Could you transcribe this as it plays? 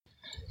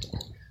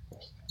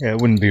Yeah, it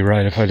wouldn't be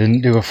right if I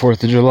didn't do a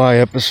 4th of July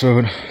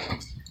episode.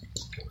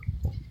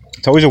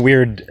 It's always a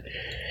weird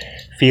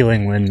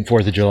feeling when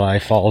 4th of July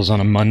falls on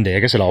a Monday.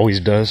 I guess it always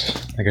does.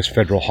 I guess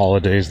federal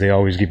holidays, they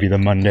always give you the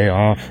Monday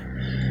off.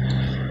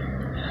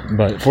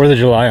 But 4th of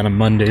July on a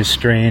Monday is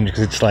strange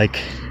because it's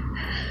like,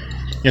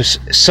 you know,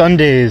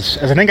 Sundays,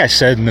 as I think I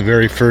said in the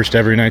very first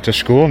Every Night's a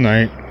School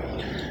Night,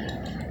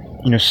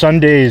 you know,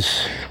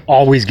 Sundays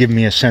always give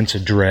me a sense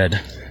of dread.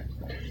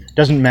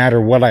 Doesn't matter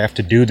what I have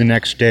to do the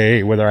next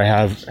day, whether I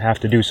have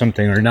to do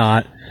something or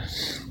not.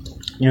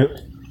 You know,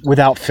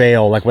 without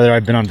fail, like whether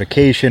I've been on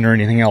vacation or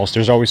anything else,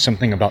 there's always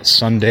something about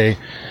Sunday.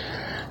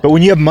 But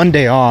when you have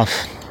Monday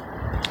off,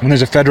 when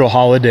there's a federal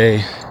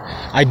holiday,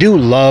 I do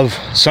love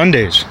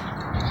Sundays.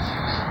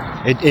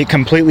 It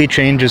completely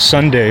changes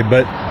Sunday.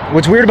 But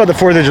what's weird about the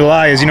 4th of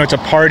July is, you know, it's a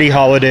party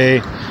holiday.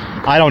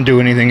 I don't do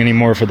anything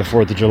anymore for the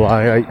 4th of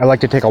July. I like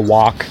to take a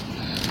walk,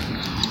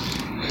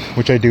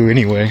 which I do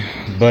anyway.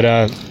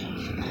 But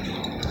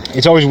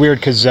it's always weird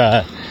because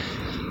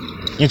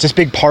it's this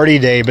big party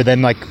day, but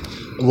then like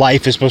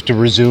life is supposed to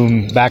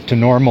resume back to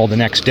normal the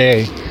next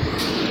day.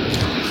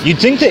 You'd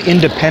think that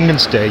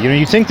Independence Day, you know,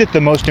 you'd think that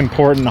the most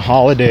important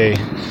holiday,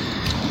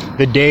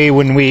 the day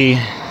when we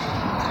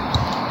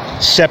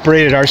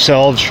separated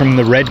ourselves from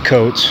the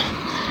redcoats,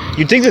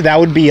 you'd think that that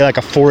would be like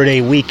a 4-day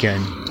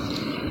weekend.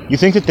 You'd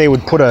think that they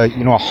would put a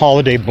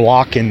holiday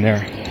block in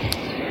there,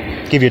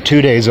 give you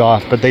 2 days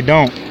off, but they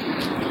don't.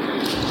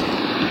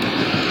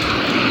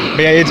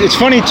 But yeah, it's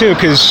funny too,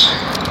 because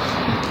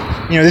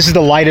you know, this is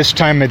the lightest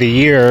time of the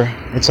year.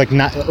 It's like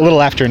a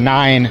little after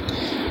 9,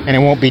 and it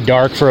won't be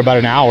dark for about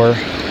an hour,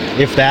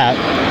 if that.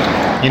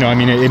 You know, I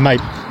mean, it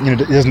might, you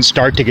know, it doesn't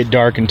start to get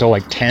dark until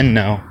like 10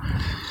 now.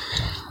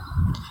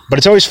 But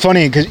it's always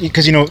funny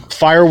because you know,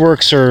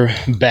 fireworks are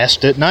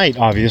best at night,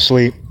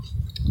 obviously.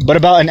 But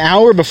about an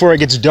hour before it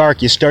gets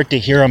dark, you start to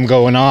hear them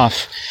going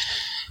off.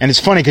 And it's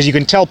funny because you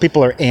can tell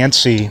people are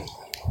antsy.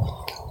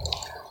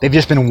 They've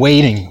just been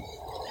waiting,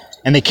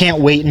 and they can't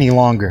wait any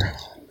longer.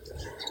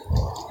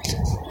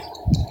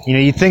 You know,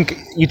 you think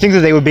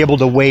that they would be able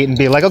to wait and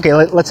be like, okay,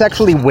 let's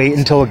actually wait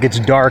until it gets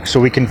dark so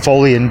we can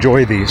fully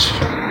enjoy these.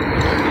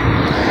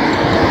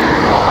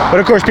 But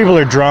of course, people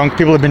are drunk.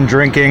 People have been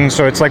drinking,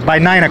 so it's like by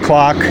 9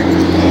 o'clock,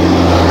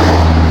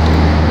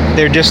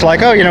 they're just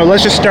like, oh, you know,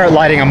 let's just start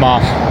lighting them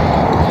off.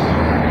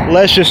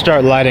 Let's just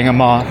start lighting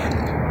them off.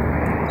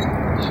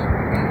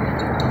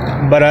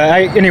 But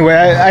anyway,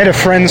 I had a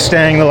friend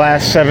staying the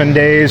last 7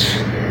 days.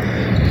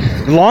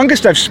 The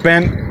longest I've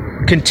spent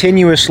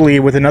continuously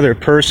with another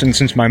person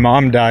since my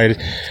mom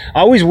died.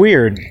 Always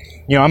weird.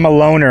 You know, I'm a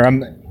loner.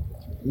 I'm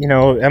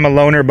a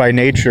loner by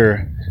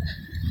nature.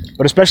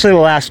 But especially the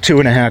last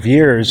 2.5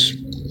 years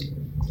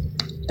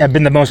have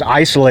been the most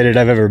isolated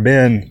I've ever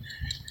been.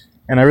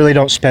 And I really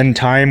don't spend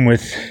time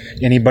with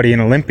anybody in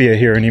Olympia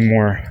here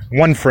anymore.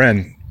 One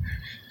friend.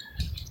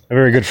 A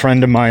very good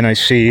friend of mine I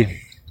see.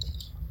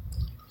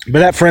 But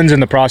that friend's in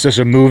the process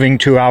of moving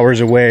 2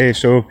 hours away,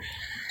 so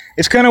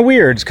it's kind of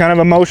weird. It's kind of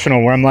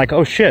emotional where I'm like,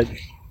 oh shit.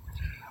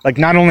 Like,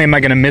 not only am I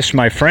going to miss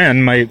my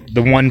friend,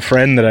 the one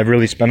friend that I've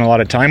really spent a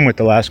lot of time with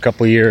the last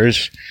couple of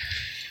years,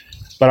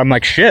 but I'm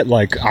like, shit,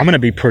 like, I'm going to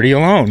be pretty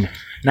alone.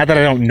 Not that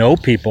I don't know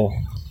people,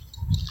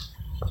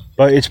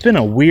 but it's been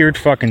a weird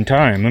fucking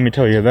time, let me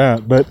tell you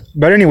that.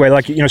 But anyway,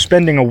 like, you know,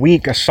 spending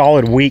a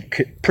solid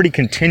week pretty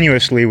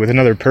continuously with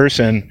another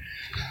person,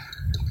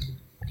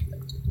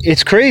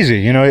 it's crazy,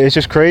 you know, it's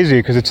just crazy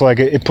because it's like,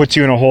 it puts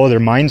you in a whole other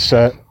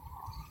mindset.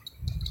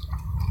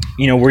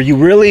 You know, where you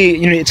really,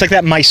 you know, it's like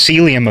that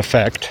mycelium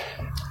effect,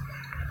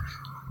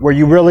 where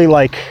you really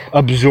like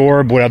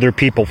absorb what other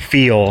people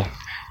feel.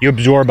 You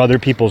absorb other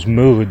people's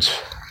moods.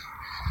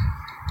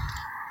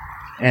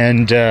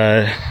 And, you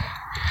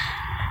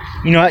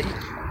know,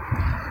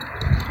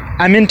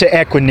 I'm into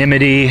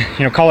equanimity,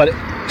 you know, call it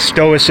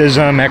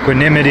stoicism,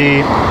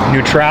 equanimity,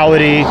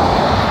 neutrality.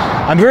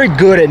 I'm very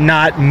good at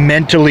not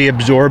mentally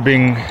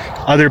absorbing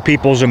other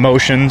people's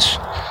emotions.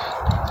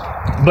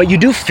 But you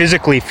do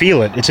physically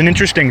feel it. It's an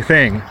interesting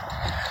thing.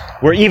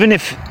 Where even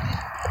if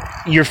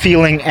you're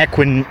feeling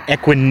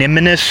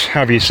equanimous,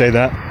 however you say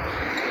that,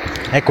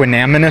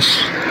 equanimous,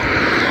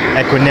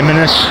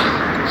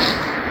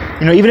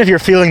 you know, even if you're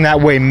feeling that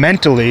way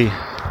mentally,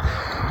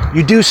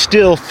 you do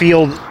still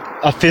feel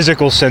a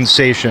physical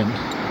sensation.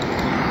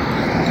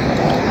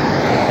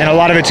 And a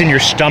lot of it's in your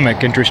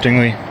stomach,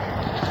 interestingly.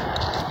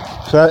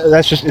 So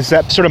it's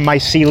that sort of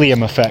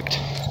mycelium effect,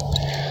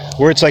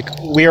 where it's like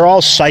we are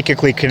all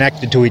psychically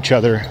connected to each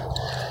other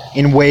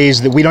in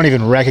ways that we don't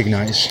even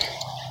recognize.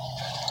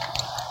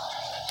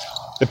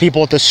 The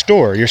people at the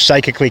store, you're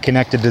psychically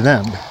connected to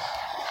them.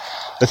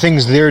 The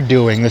things they're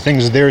doing, the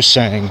things they're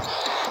saying,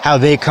 how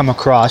they come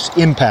across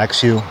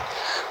impacts you.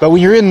 But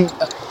when you're in,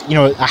 you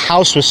know, a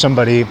house with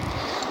somebody,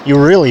 you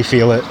really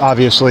feel it,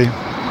 obviously.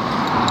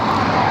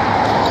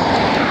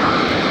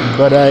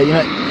 But, you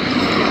know,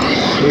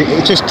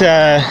 it just,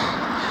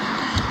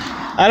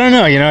 I don't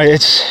know, you know,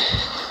 it's,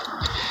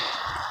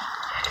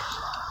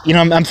 you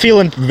know, I'm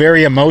feeling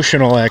very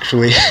emotional,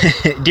 actually.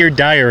 Dear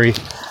Diary,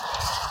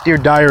 Dear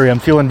Diary, I'm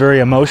feeling very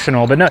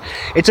emotional, but no,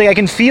 it's like I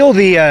can feel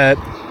it's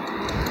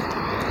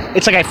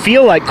like I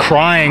feel like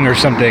crying or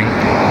something.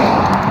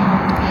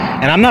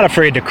 And I'm not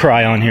afraid to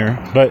cry on here,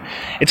 but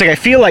it's like I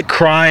feel like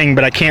crying,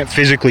 but I can't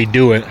physically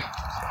do it.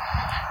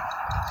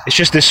 It's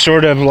just this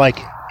sort of like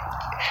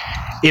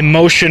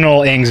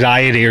emotional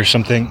anxiety or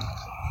something.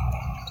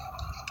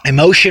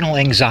 Emotional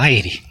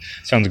anxiety.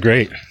 Sounds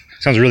great.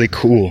 Sounds really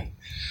cool.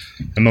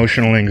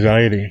 Emotional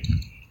anxiety.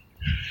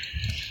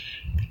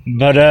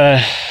 But,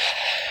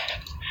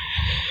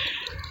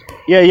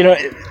 yeah, you know,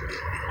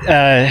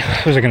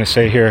 what was I going to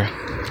say here?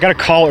 I got a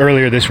call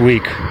earlier this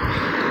week.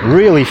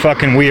 Really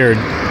fucking weird.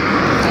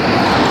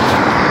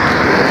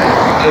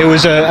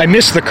 I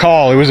missed the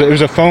call. It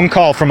was a phone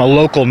call from a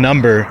local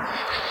number.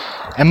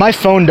 And my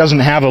phone doesn't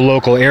have a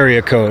local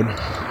area code.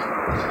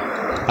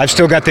 I've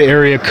still got the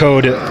area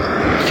code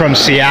from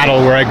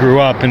Seattle where I grew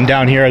up, and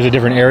down here has a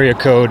different area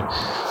code.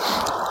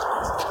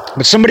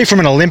 But somebody from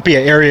an Olympia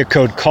area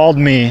code called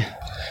me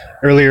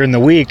earlier in the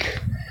week.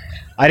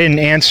 I didn't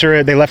answer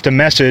it. They left a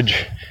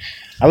message.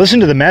 I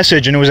listened to the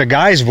message, and it was a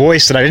guy's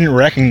voice that I didn't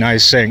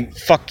recognize saying,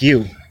 "Fuck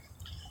you."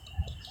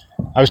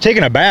 I was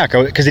taken aback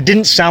because it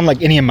didn't sound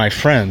like any of my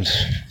friends.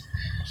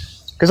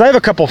 Because I have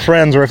a couple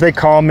friends where if they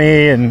call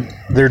me and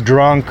they're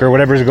drunk or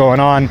whatever's going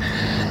on,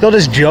 they'll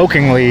just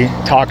jokingly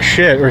talk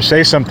shit or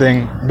say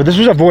something. But this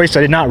was a voice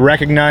I did not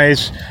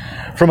recognize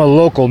from a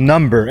local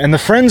number. And the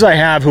friends I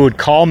have who would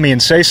call me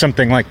and say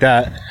something like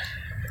that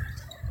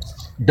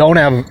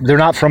they're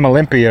not from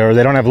Olympia, or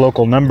they don't have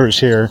local numbers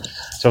here.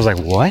 So I was like,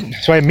 what?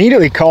 So I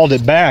immediately called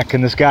it back,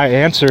 and this guy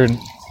answered.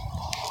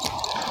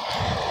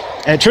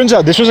 And it turns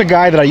out this was a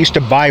guy that I used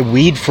to buy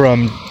weed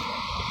from,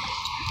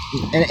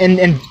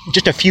 and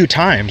just a few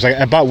times.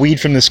 I bought weed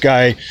from this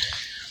guy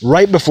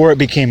right before it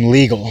became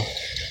legal.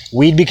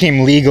 Weed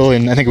became legal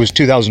in, I think it was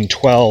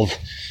 2012.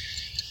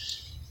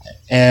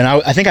 And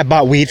I think I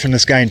bought weed from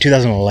this guy in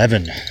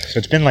 2011. So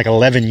it's been like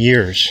 11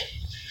 years.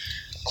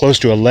 Close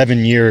to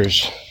 11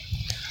 years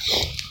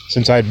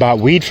since I had bought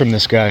weed from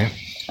this guy.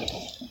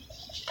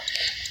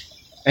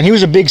 And he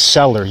was a big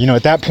seller. You know,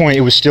 at that point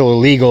it was still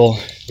illegal.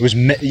 It was,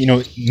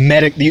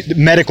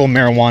 medical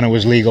marijuana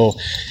was legal.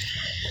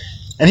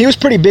 And he was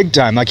pretty big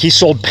time. Like, he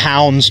sold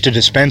pounds to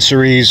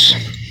dispensaries.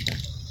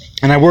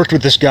 And I worked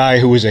with this guy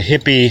who was a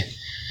hippie,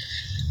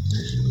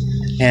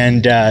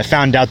 and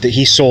found out that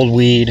he sold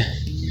weed.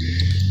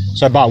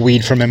 So I bought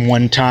weed from him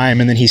one time,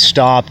 and then he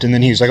stopped, and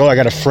then he was like, "Oh, I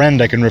got a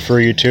friend I can refer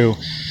you to."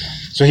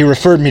 So he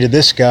referred me to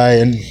this guy,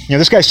 and you know,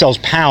 this guy sells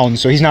pounds,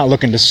 so he's not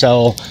looking to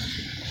sell.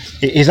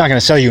 He's not going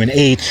to sell you an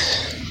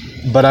eighth.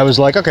 But I was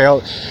like, okay,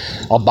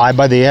 I'll buy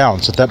by the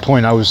ounce. At that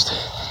point, I was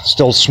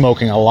still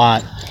smoking a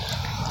lot.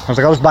 I was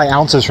like, I'll just buy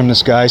ounces from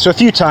this guy. So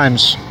just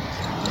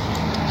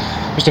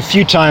a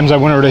few times I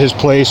went over to his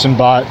place and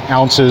bought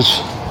ounces.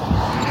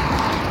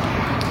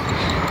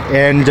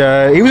 And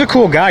he was a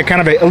cool guy, kind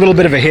of a little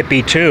bit of a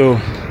hippie too.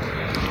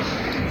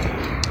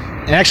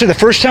 And actually the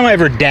first time I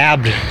ever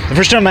dabbed, the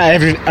first time I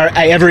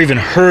ever even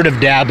heard of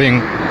dabbing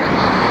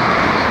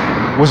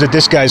was at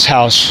this guy's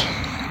house.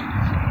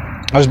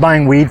 I was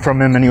buying weed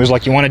from him, and he was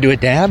like, "You want to do a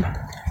dab?"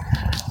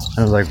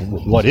 I was like,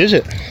 "What is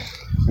it?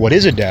 What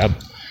is a dab?"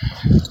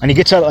 And he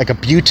gets out like a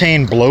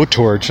butane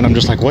blowtorch, and I'm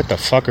just like, "What the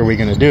fuck are we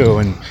gonna do?"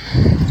 And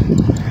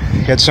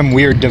he had some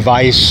weird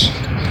device.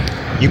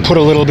 You put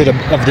a little bit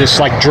of this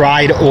like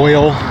dried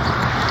oil.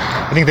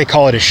 I think they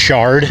call it a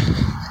shard.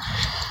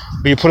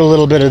 But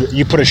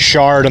you put a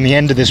shard on the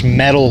end of this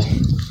metal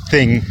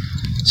thing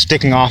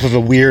sticking off of a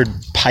weird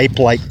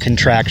pipe-like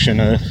contraption.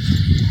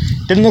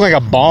 Didn't look like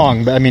a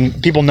bong, but I mean,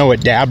 people know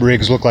what dab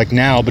rigs look like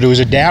now, but it was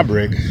a dab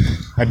rig.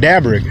 A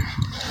dab rig.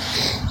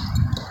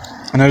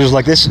 And I was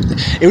like,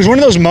 it was one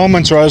of those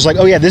moments where I was like,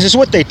 oh yeah, this is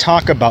what they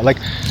talk about. Like,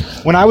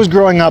 when I was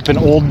growing up and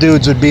old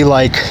dudes would be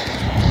like,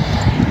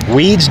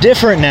 weed's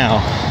different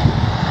now.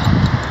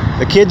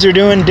 The kids are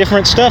doing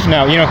different stuff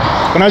now. You know,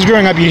 when I was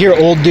growing up, you'd hear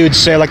old dudes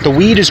say, like, the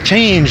weed has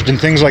changed and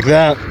things like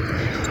that.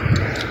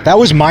 That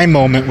was my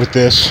moment with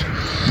this,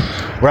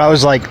 where I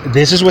was like,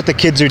 this is what the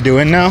kids are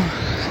doing now?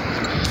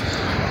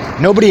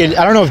 I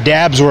don't know if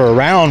dabs were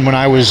around when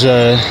I was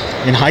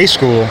in high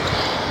school,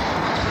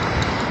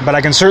 but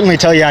I can certainly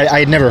tell you I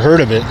had never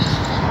heard of it.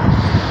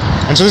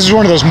 And so this is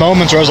one of those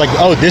moments where I was like,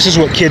 oh, this is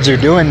what kids are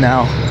doing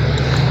now.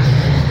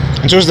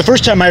 And so it was the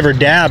first time I ever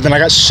dabbed, and I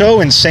got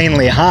so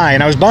insanely high,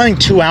 and I was buying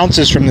 2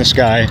 ounces from this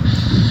guy.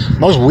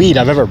 Most weed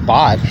I've ever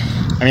bought.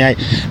 I mean,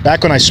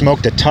 back when I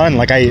smoked a ton,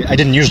 like I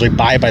didn't usually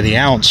buy by the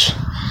ounce.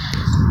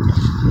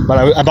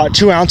 But I bought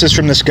 2 ounces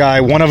from this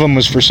guy. One of them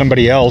was for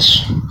somebody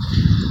else.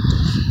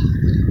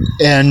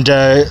 And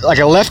like,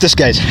 I left this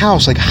guy's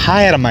house like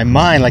high out of my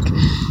mind. Like,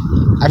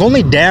 I've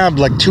only dabbed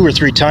like 2 or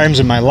 3 times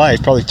in my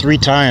life, probably 3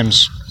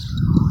 times.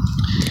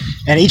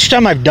 And each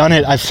time I've done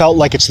it, I've felt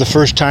like it's the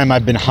first time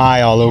I've been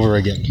high all over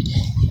again.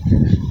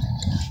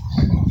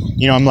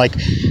 You know, I'm like,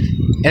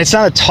 and it's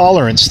not a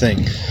tolerance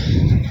thing.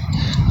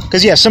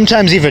 Because yeah,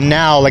 sometimes even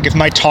now, like if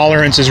my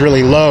tolerance is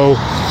really low,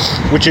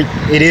 which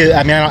it is,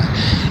 I mean,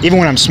 even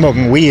when I'm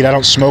smoking weed, I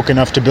don't smoke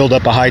enough to build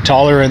up a high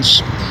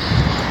tolerance.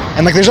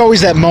 And like, there's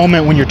always that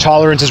moment when your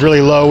tolerance is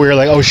really low where you're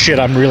like, oh shit,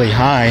 I'm really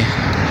high.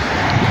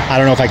 I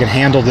don't know if I can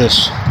handle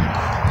this.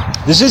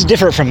 This is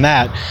different from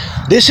that.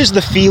 This is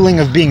the feeling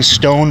of being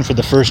stoned for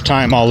the first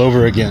time all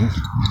over again.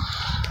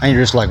 And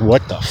you're just like,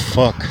 what the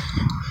fuck?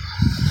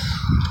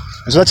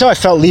 And so that's how I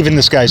felt leaving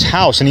this guy's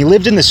house. And he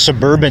lived in this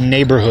suburban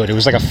neighborhood. It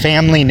was like a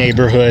family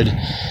neighborhood.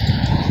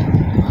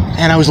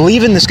 And I was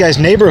leaving this guy's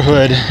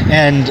neighborhood,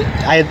 and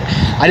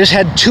I just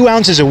had 2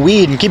 ounces of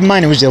weed. And keep in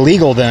mind, it was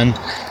illegal then.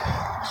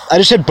 I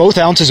just had both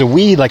ounces of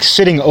weed, like,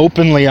 sitting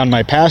openly on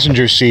my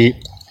passenger seat.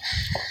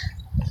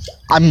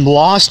 I'm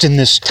lost in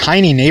this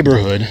tiny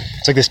neighborhood.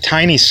 It's like this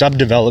tiny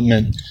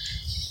subdevelopment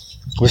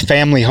with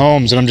family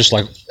homes, and I'm just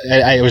like,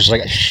 I was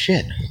like,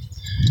 shit,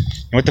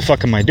 what the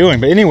fuck am I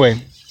doing? But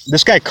anyway,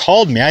 this guy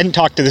called me. I hadn't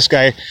talked to this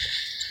guy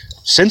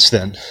since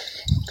then,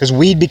 because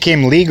weed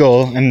became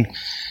legal, and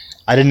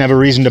I didn't have a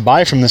reason to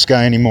buy from this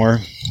guy anymore.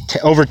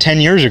 Over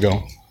 10 years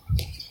ago.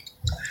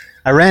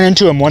 I ran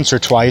into him once or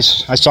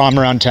twice. I saw him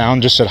around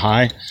town, just said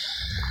hi.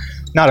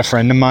 Not a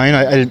friend of mine.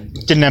 I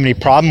didn't have any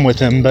problem with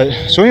him.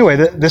 But so anyway,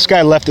 this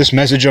guy left this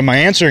message on my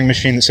answering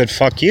machine that said,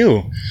 fuck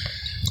you.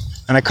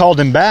 And I called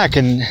him back,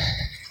 and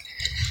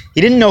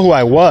he didn't know who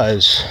I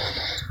was.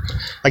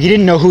 Like, he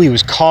didn't know who he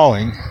was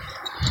calling.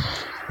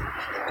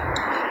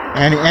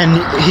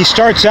 And he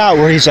starts out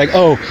where he's like,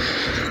 oh,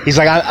 he's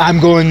like,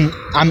 I'm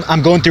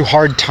going through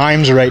hard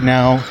times right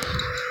now.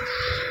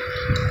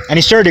 And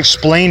he started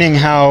explaining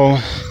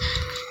how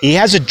he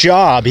has a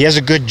job, he has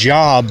a good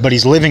job, but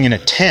he's living in a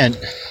tent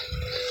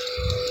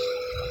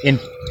in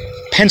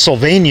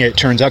Pennsylvania, it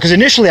turns out. Because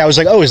initially I was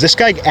like, oh, is this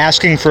guy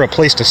asking for a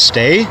place to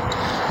stay?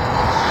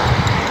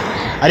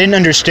 I didn't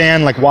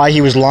understand like why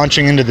he was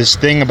launching into this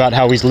thing about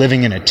how he's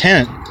living in a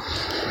tent.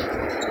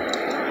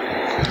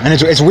 And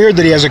it's weird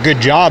that he has a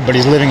good job, but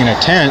he's living in a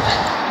tent.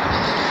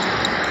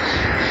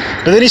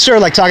 But then he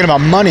started like talking about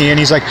money, and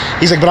he's like,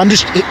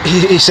 but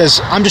he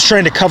says, I'm just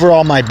trying to cover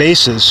all my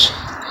bases.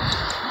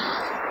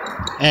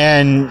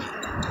 And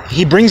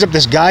he brings up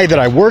this guy that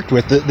I worked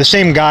with, the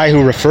same guy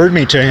who referred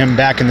me to him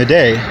back in the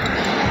day,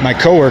 my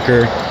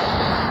coworker.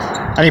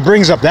 And he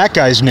brings up that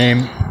guy's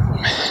name,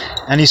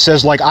 and he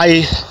says, like,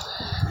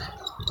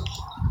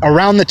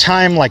 around the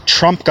time like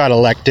Trump got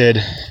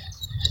elected,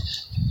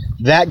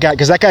 that guy,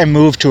 because that guy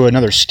moved to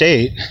another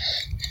state,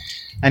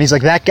 and he's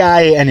like, that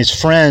guy and his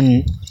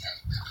friend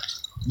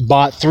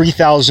bought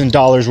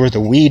 $3,000 worth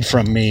of weed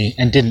from me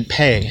and didn't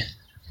pay.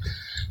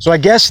 So I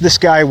guess this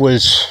guy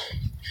was,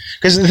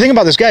 because the thing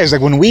about this guy is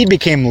like when weed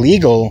became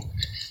legal,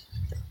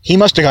 he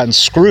must have gotten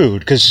screwed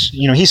because,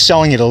 you know, he's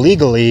selling it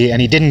illegally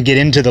and he didn't get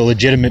into the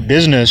legitimate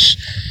business.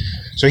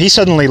 So he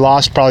suddenly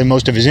lost probably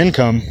most of his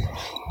income.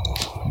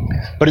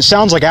 But it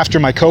sounds like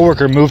after my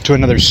coworker moved to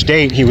another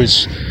state, he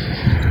was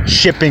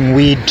shipping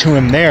weed to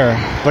him there.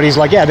 But he's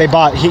like, yeah,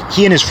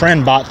 he and his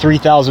friend bought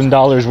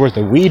 $3,000 worth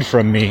of weed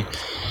from me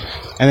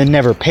and then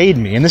never paid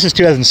me. And this is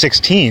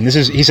 2016.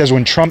 He says,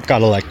 when Trump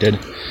got elected.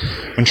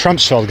 When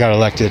Trumpsfeld got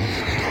elected.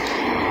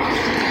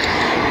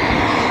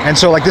 And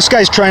so, like, this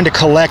guy's trying to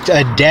collect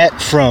a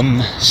debt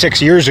from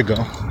 6 years ago.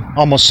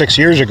 Almost 6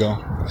 years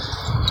ago.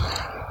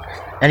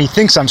 And he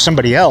thinks I'm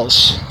somebody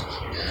else.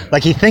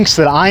 Like, he thinks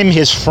that I'm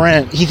his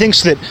friend. He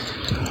thinks that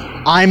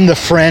I'm the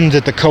friend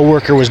that the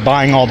coworker was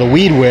buying all the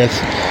weed with.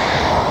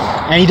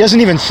 And he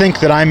doesn't even think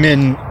that I'm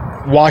in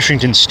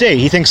Washington State.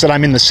 He thinks that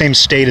I'm in the same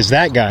state as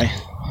that guy.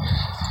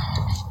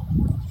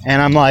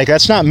 And I'm like,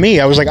 that's not me.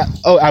 I was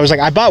like,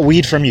 I bought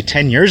weed from you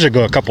 10 years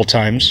ago a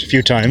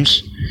few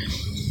times,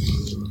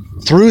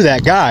 through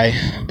that guy.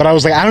 But I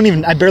was like,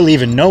 I barely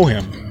even know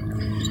him.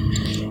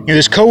 You know,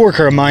 this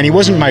coworker of mine, he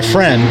wasn't my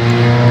friend.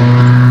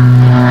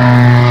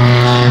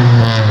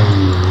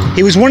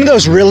 He was one of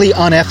those really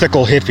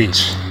unethical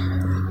hippies.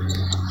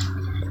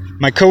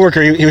 My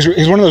coworker, he was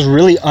one of those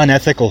really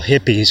unethical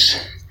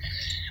hippies,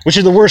 which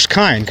is the worst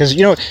kind. Because,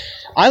 you know,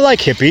 I like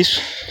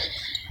hippies.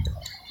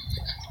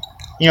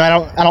 You know,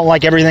 I don't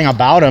like everything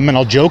about them, and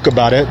I'll joke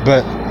about it,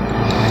 but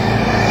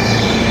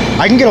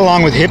I can get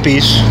along with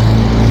hippies,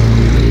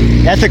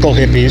 ethical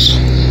hippies.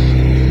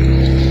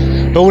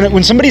 But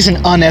when somebody's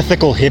an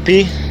unethical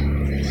hippie,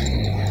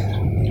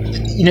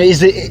 you know,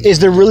 is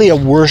there really a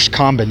worse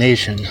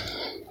combination?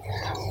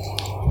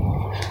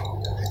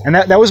 And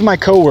that was my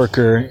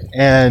coworker,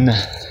 and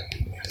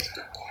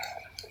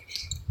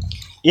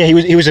yeah,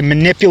 he was a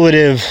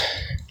manipulative,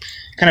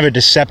 kind of a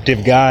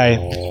deceptive guy.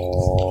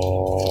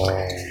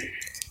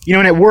 You know,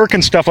 and at work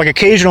and stuff, like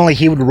occasionally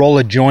he would roll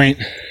a joint.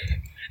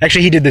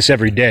 Actually, he did this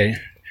every day.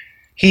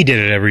 He did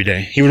it every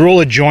day. He would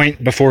roll a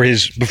joint before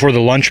the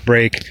lunch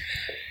break,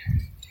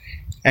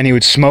 and he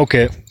would smoke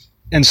it.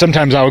 And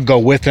sometimes I would go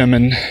with him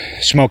and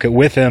smoke it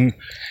with him.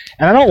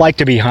 And I don't like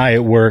to be high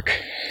at work.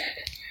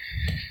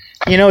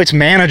 You know, it's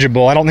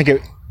manageable. I don't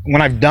think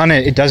when I've done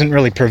it, it doesn't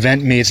really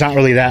prevent me. It's not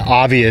really that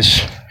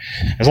obvious.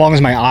 As long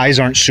as my eyes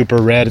aren't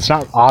super red, it's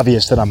not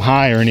obvious that I'm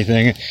high or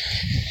anything.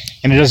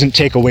 And it doesn't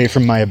take away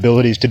from my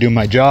abilities to do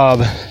my job.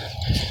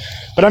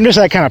 But I'm just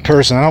that kind of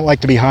person. I don't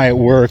like to be high at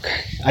work.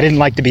 I didn't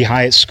like to be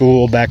high at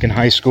school back in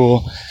high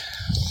school.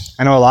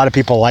 I know a lot of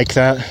people like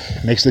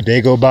that. Makes the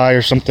day go by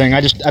or something.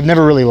 I've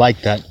never really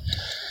liked that.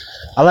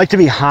 I like to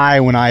be high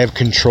when I have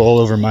control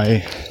over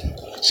my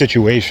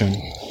situation.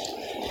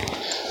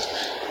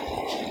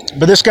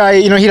 But this guy,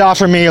 you know, he'd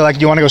offer me, like,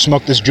 do you want to go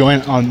smoke this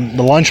joint on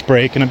the lunch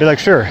break? And I'd be like,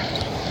 sure.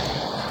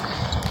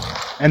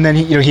 And then,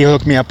 he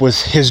hooked me up with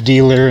his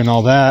dealer and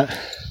all that.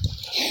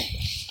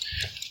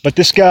 But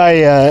this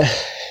guy,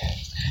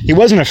 he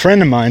wasn't a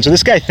friend of mine. So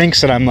this guy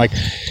thinks that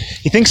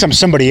he thinks I'm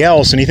somebody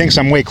else, and he thinks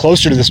I'm way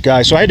closer to this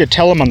guy. So I had to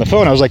tell him on the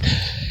phone, I was like,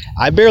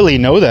 I barely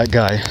know that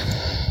guy.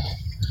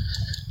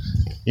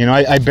 You know,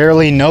 I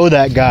barely know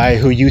that guy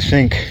who you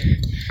think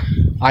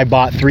I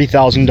bought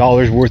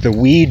 $3,000 worth of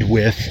weed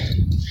with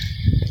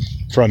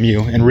from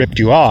you and ripped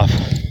you off.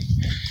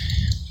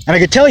 And I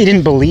could tell he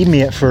didn't believe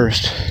me at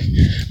first,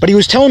 but he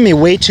was telling me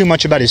way too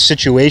much about his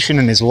situation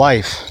and his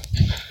life.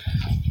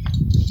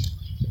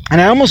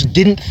 And I almost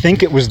didn't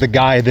think it was the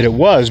guy that it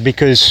was,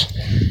 because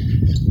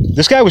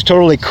this guy was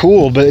totally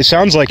cool, but it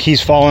sounds like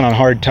he's fallen on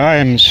hard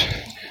times,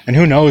 and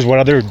who knows what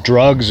other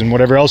drugs and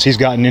whatever else he's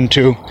gotten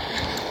into.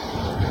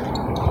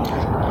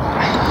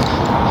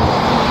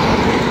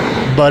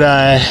 But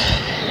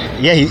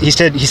yeah, he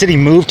said he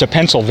moved to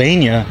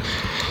Pennsylvania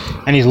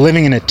and he's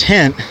living in a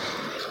tent.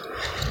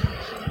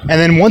 And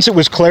then once it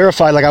was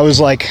clarified, like, I was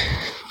like,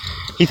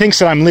 he thinks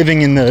that I'm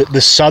living in the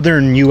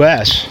southern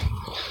US.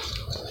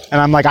 And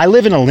I'm like, I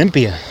live in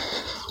Olympia.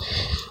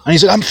 And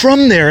he's like, I'm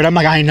from there. And I'm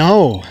like, I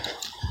know.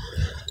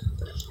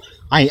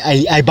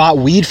 I bought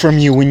weed from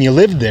you when you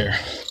lived there.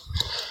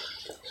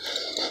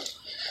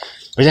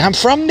 He's like, I'm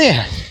from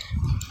there.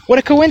 What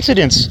a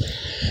coincidence.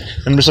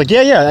 And I'm just like,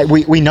 yeah,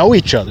 we know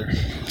each other.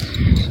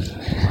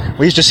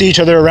 We used to see each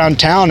other around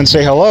town and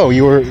say hello.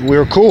 We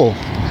were cool.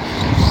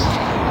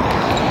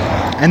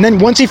 And then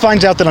once he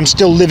finds out that I'm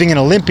still living in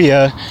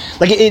Olympia,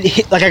 like,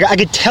 I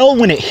could tell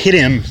when it hit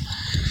him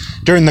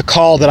during the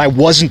call that I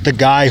wasn't the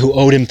guy who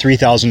owed him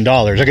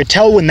 $3,000. I could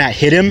tell when that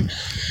hit him,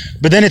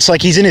 but then it's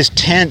like he's in his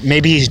tent,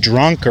 maybe he's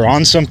drunk or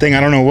on something, I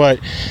don't know what.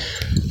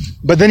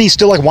 But then he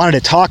still, like, wanted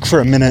to talk for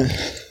a minute.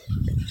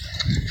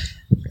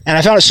 And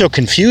I found it so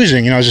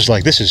confusing, I was just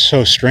like, this is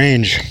so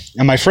strange.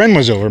 And my friend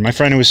was over. My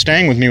friend who was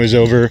staying with me was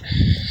over.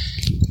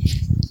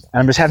 And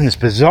I'm just having this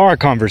bizarre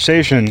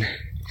conversation.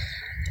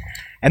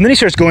 And then he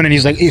starts going and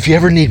he's like, if you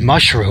ever need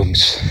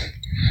mushrooms,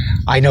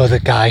 I know the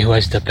guy who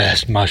has the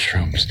best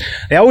mushrooms.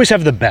 They always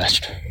have the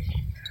best.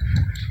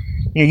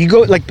 You go,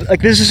 like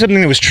this is something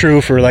that was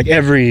true for, like,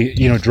 every,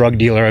 drug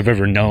dealer I've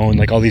ever known.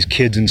 Like, all these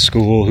kids in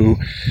school who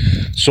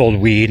sold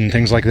weed and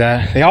things like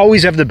that. They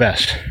always have the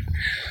best.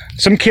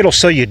 Some kid will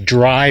sell you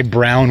dry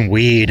brown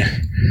weed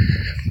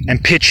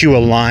and pitch you a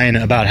line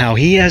about how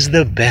he has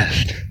the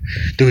best.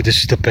 Dude, this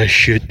is the best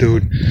shit,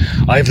 dude.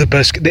 I have the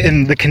best.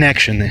 And the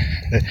connection.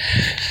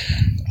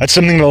 That's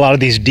something that a lot of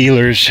these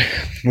dealers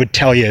would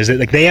tell you, is that,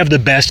 like, they have the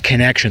best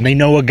connection. They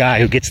know a guy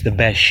who gets the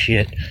best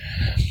shit.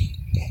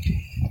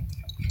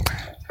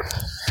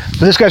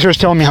 But this guy starts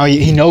telling me how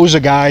he knows a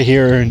guy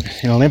here in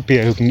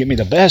Olympia who can get me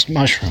the best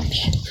mushrooms.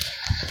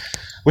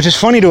 Which is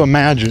funny to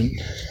imagine.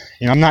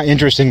 I'm not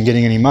interested in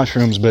getting any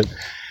mushrooms, but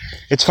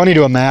it's funny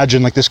to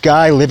imagine, like, this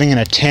guy living in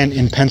a tent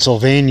in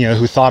Pennsylvania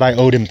who thought I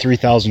owed him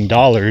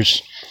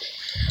 $3,000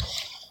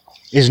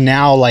 is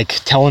now, like,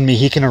 telling me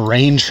he can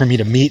arrange for me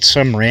to meet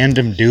some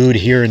random dude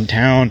here in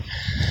town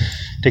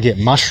to get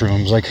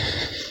mushrooms. Like,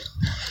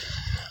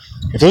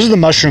 if those are the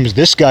mushrooms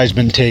this guy's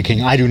been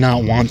taking, I do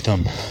not want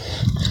them.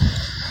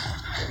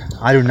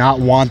 I do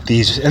not want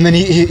these. And then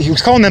he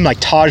was calling them,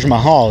 like, Taj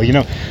Mahal,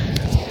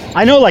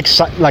 I know, like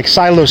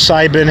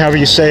psilocybin, however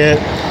you say it,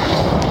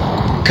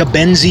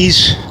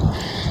 Cabenzes.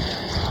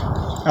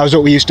 That was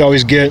what we used to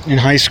always get in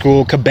high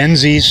school.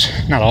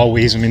 Cabenzes. Not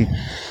always. I mean,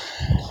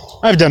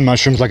 I've done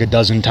mushrooms like a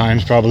dozen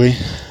times, probably.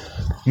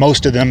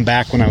 Most of them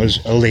back when I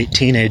was a late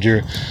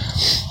teenager.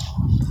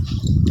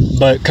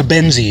 But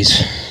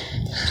Cabenzes.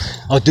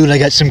 Oh, dude, I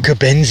got some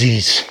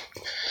Cabenzes.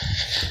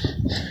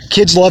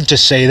 Kids love to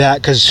say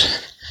that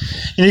because,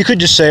 you could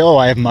just say, oh,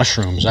 I have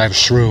mushrooms. I have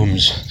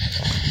shrooms.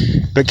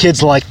 But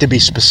kids like to be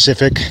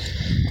specific.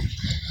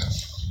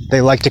 They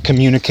like to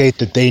communicate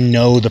that they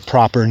know the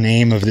proper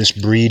name of this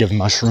breed of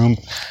mushroom,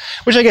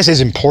 which I guess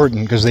is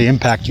important because they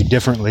impact you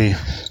differently.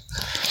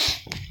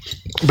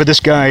 But this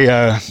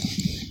guy,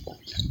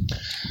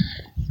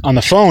 on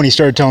the phone, he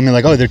started telling me,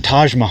 like, oh, they're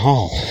Taj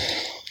Mahal.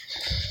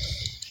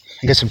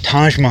 I get some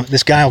Taj Mahal.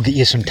 This guy will get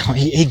you some,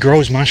 he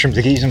grows mushrooms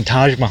to get you some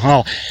Taj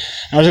Mahal.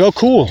 And I was like, oh,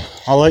 cool.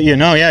 I'll let you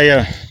know.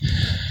 Yeah.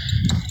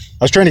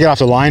 I was trying to get off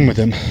the line with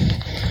him.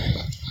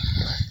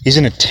 He's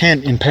in a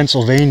tent in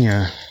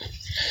Pennsylvania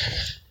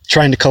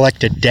trying to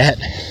collect a debt.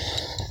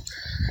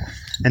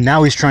 And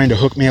now he's trying to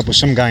hook me up with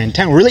some guy in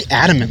town, really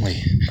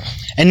adamantly.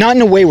 And not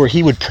in a way where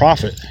he would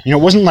profit.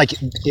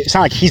 It's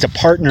not like he's a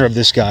partner of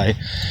this guy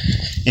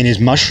in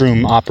his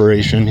mushroom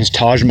operation, his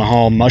Taj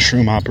Mahal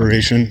mushroom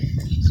operation.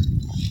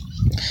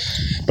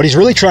 But he's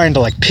really trying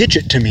to, like, pitch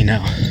it to me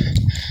now.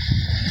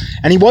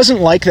 And he wasn't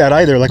like that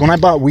either. Like, when I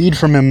bought weed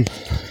from him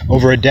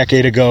over a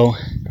decade ago,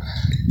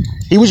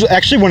 He was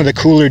actually one of the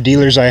cooler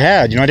dealers I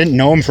had. I didn't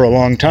know him for a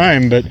long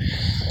time, but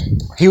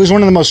he was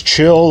one of the most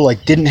chill,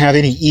 like, didn't have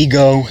any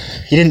ego.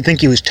 He didn't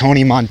think he was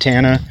Tony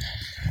Montana.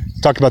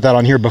 Talked about that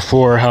on here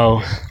before,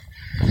 how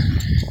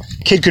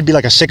kid could be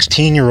like a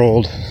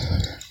 16-year-old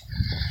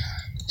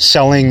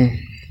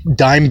selling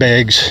dime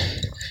bags,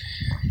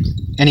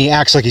 and he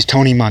acts like he's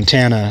Tony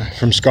Montana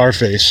from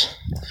Scarface.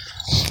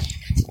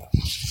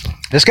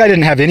 This guy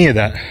didn't have any of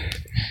that.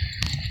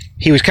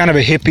 He was kind of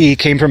a hippie,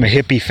 came from a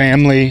hippie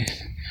family.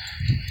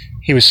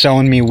 He was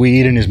selling me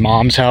weed in his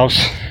mom's house.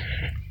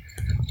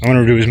 I went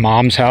over to his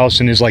mom's house,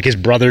 and his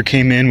brother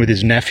came in with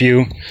his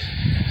nephew,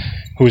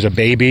 who was a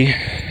baby,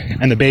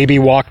 and the baby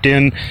walked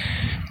in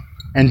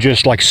and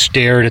just like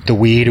stared at the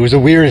weed. It was the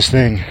weirdest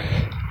thing.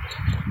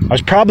 I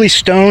was probably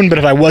stoned, but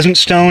if I wasn't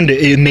stoned,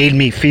 it made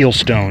me feel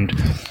stoned.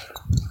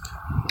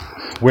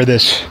 Where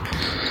this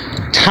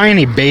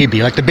tiny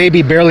baby, like the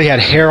baby barely had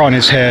hair on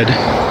his head.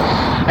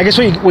 I guess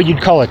what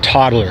you'd call a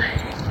toddler.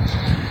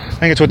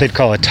 I think it's what they'd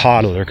call a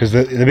toddler, because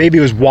the baby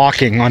was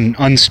walking on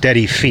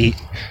unsteady feet.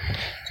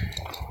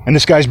 And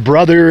this guy's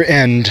brother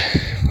and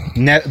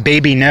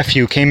baby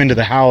nephew came into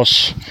the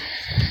house,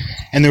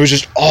 and there was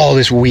just all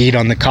this weed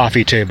on the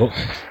coffee table.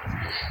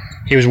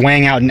 He was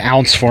weighing out an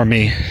ounce for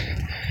me.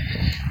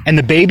 And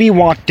the baby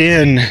walked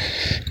in,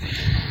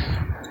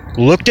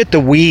 looked at the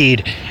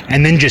weed,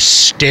 and then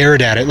just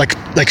stared at it,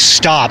 like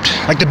stopped.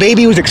 Like the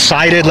baby was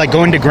excited, like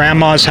going to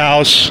grandma's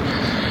house,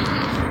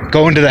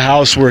 going to the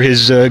house where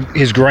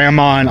his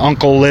grandma and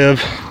uncle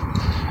live.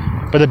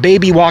 But the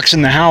baby walks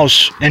in the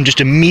house and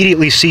just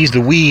immediately sees the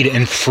weed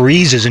and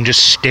freezes and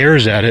just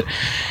stares at it.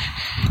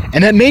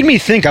 And that made me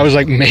think, I was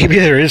like, maybe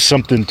there is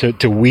something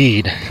to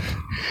weed.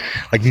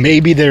 Like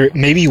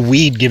maybe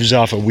weed gives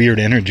off a weird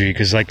energy,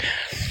 because like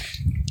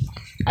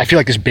I feel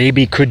like this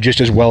baby could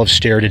just as well have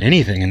stared at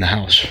anything in the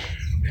house.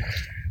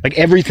 Like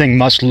everything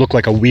must look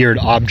like a weird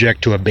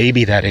object to a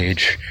baby that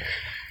age.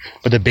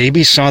 But the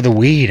baby saw the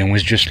weed and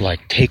was just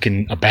like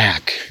taken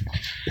aback.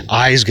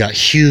 Eyes got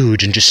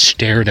huge and just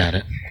stared at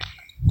it.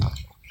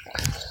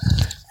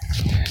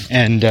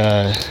 And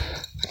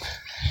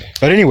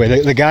but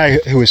anyway, the guy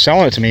who was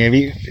selling it to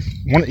me,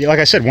 like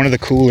I said, one of the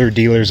cooler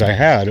dealers I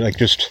had. Like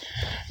just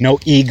no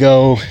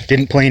ego,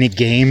 didn't play any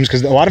games,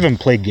 because a lot of them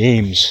play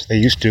games. They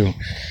used to.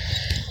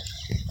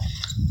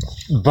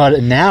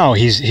 But now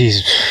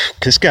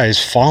this guy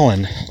is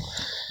fallen.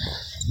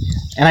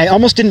 And I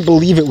almost didn't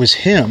believe it was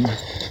him.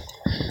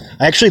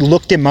 I actually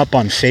looked him up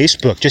on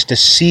Facebook just to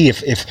see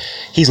if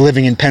he's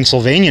living in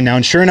Pennsylvania now,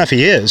 and sure enough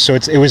he is. So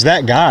it was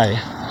that guy.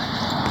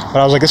 But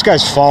I was like, this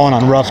guy's fallen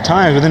on rough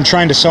times, but then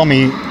trying to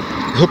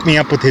hook me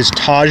up with his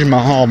Taj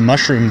Mahal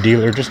mushroom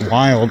dealer, just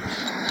wild.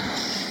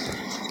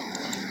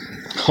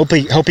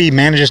 Hope he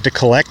manages to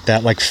collect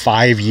that like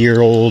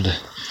 5-year-old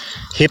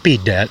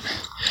hippie debt.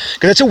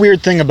 Because that's a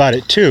weird thing about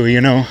it too,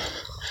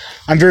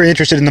 I'm very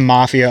interested in the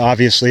mafia,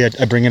 obviously.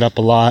 I bring it up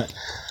a lot.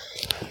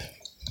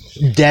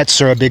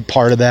 Debts are a big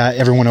part of that.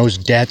 Everyone owes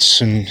debts,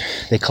 and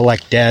they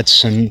collect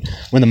debts. And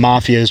when the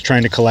mafia is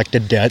trying to collect a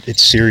debt,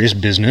 it's serious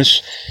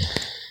business.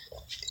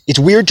 It's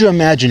weird to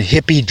imagine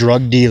hippie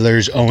drug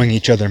dealers owing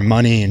each other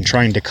money and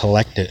trying to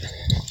collect it.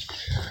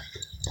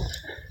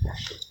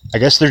 I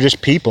guess they're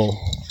just people.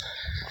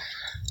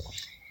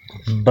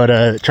 But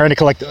trying to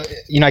collect,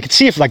 I could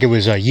see if like it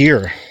was a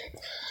year.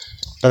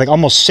 But like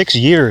almost 6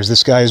 years,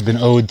 this guy has been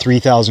owed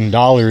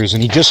 $3,000,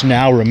 and he just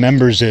now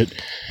remembers it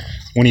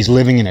when he's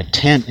living in a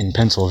tent in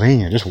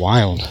Pennsylvania. Just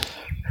wild.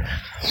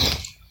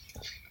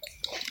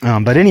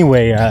 But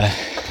anyway,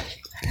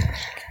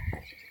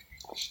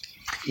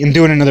 I'm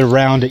doing another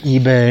round at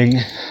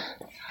eBay.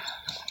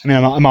 I mean,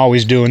 I'm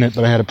always doing it,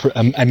 but I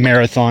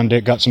marathoned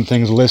it, got some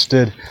things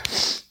listed.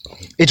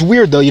 It's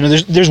weird though,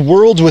 there's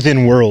worlds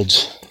within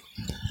worlds.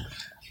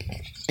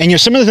 And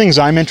some of the things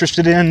I'm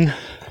interested in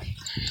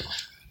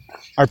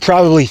are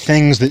probably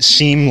things that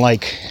seem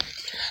like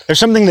there's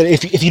something that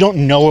if you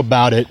don't know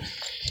about it,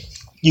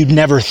 you'd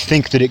never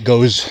think that it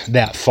goes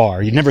that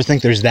far. You'd never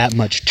think there's that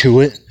much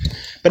to it.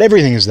 But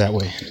everything is that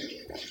way.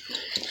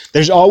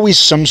 There's always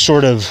some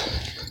sort of...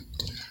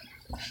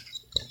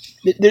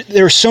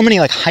 There are so many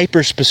like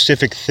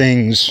hyper-specific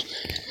things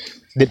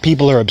that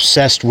people are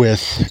obsessed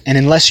with. And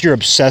unless you're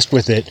obsessed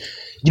with it,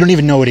 you don't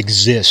even know it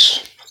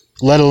exists.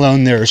 Let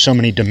alone there are so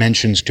many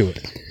dimensions to it.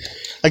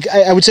 Like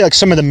I would say like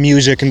some of the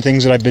music and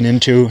things that I've been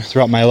into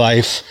throughout my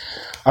life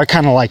are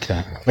kind of like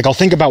that. Like I'll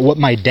think about what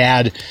my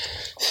dad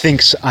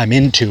thinks I'm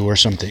into or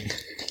something.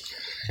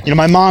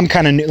 My mom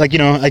kind of,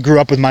 I grew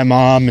up with my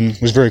mom and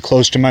was very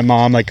close to my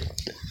mom, like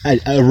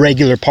a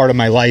regular part of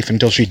my life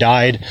until she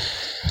died.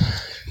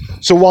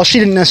 So while she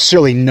didn't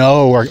necessarily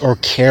know or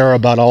care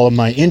about all of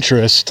my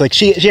interests, like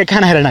she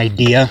kind of had an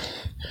idea.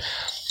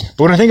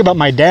 But when I think about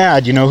my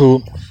dad,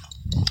 who,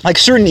 like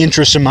certain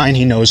interests of mine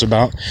he knows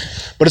about,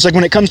 but it's like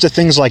when it comes to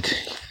things like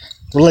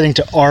relating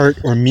to art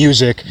or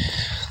music,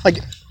 like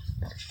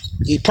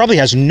he probably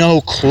has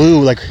no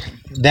clue, like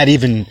that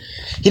even,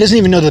 he doesn't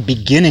even know the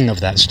beginning of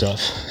that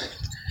stuff.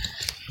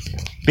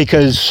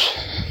 Because,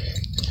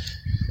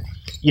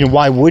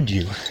 why would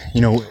you?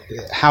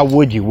 how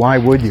would you? Why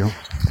would you?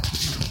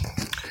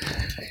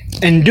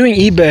 And doing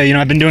eBay,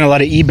 I've been doing a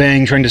lot of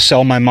eBaying, trying to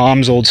sell my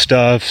mom's old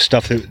stuff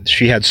that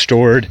she had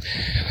stored.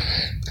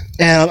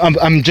 And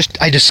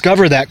I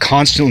discover that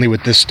constantly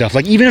with this stuff.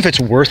 Like, even if it's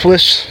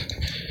worthless,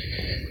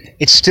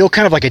 it's still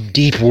kind of like a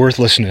deep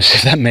worthlessness,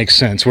 if that makes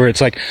sense, where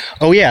it's like,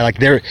 oh yeah, like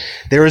there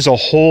is a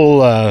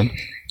whole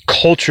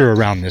culture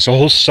around this, a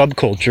whole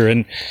subculture.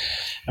 And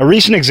a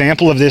recent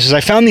example of this is I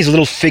found these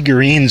little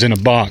figurines in a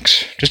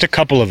box, just a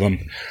couple of them.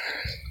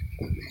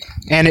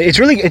 And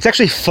it's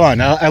actually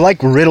fun. I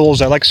like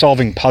riddles. I like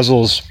solving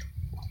puzzles.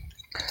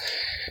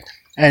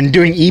 And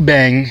doing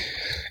eBaying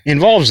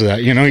involves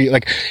that.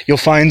 You'll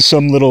find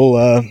some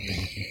little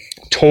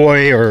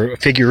toy or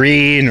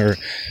figurine or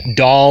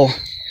doll.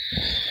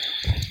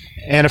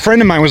 And a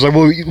friend of mine was like,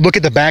 well, look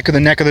at the back of the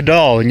neck of the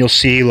doll and you'll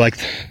see like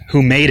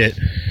who made it.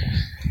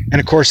 And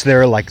of course,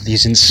 there are like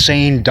these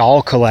insane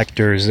doll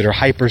collectors that are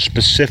hyper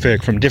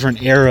specific from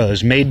different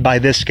eras, made by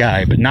this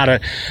guy, but not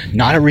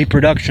a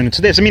reproduction. It's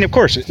this. I mean, of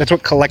course, that's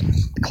what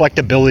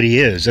collectability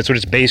is. That's what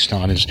it's based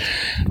on, is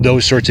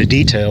those sorts of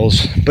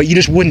details. But you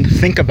just wouldn't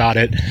think about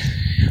it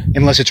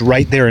unless it's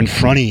right there in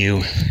front of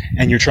you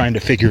and you're trying to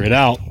figure it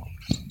out.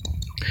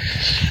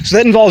 So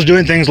that involves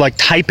doing things like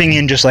typing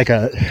in just like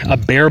a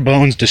bare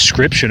bones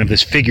description of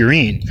this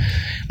figurine.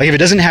 Like, if it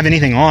doesn't have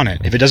anything on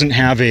it, if it doesn't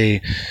have a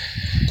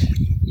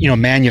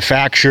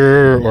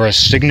manufacturer or a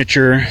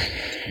signature,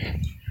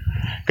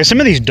 because some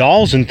of these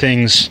dolls and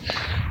things,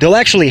 they'll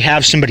actually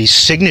have somebody's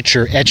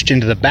signature etched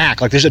into the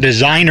back. Like, there's a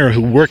designer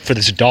who worked for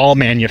this doll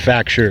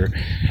manufacturer,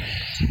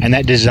 and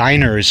that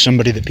designer is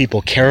somebody that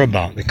people care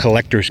about, that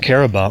collectors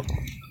care about.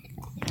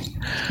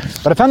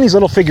 But I found these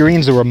little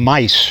figurines that were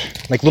mice,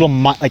 like little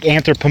like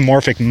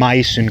anthropomorphic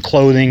mice in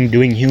clothing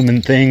doing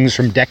human things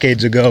from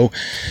decades ago.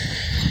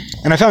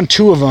 And I found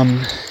two of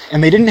them,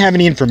 and they didn't have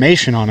any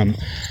information on them.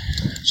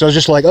 So I was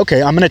just like,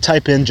 okay, I'm going to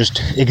type in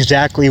just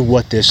exactly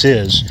what this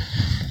is.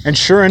 And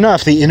sure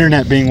enough, the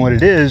internet being what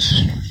it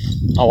is,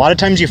 a lot of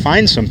times you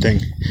find something.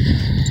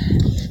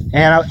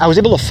 And I was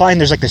able to find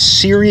there's like this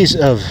series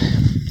of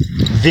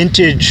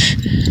vintage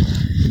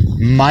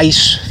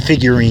mice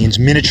figurines,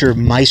 miniature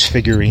mice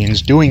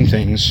figurines doing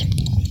things.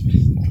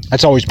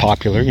 That's always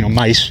popular,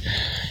 mice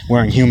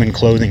wearing human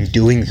clothing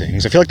doing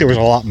things. I feel like there was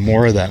a lot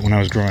more of that when I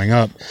was growing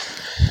up.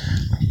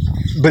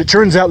 But it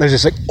turns out there's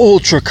this like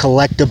ultra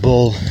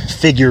collectible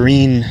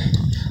figurine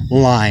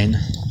line.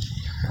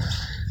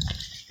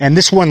 And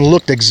this one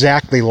looked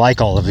exactly like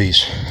all of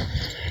these.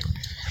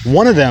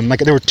 One of them, like,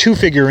 there were two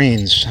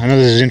figurines. I know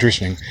this is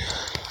interesting.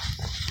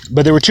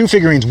 But there were two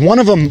figurines. One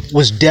of them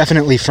was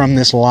definitely from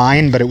this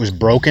line, but it was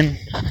broken.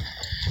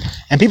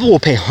 And people will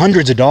pay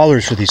hundreds of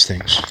dollars for these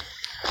things.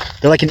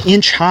 They're like 1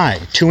 inch high,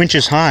 2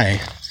 inches high.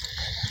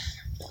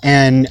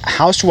 And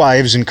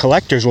housewives and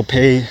collectors will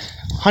pay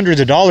hundreds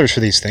of dollars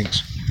for these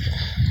things.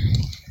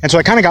 And so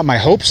I kind of got my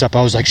hopes up.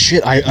 I was like,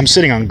 shit, I'm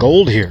sitting on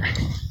gold here.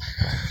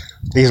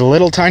 These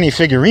little tiny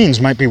figurines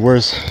might be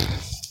worth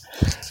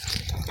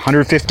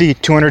 $150,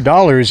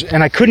 $200.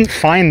 And I couldn't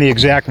find the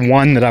exact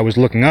one that I was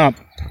looking up.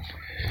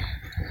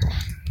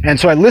 And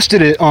so I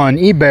listed it on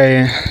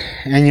eBay,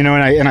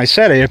 and I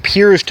said it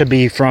appears to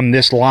be from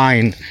this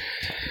line.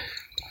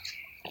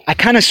 I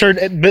kind of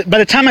started, but by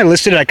the time I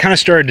listed it, I kind of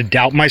started to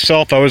doubt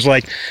myself. I was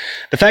like,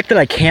 the fact that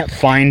I can't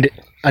find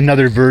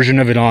another version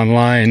of it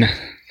online,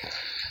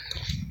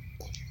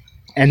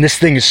 and this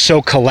thing is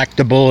so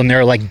collectible, and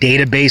there are like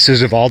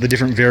databases of all the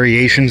different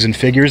variations and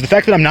figures, the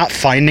fact that I'm not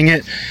finding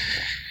it,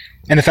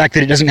 and the fact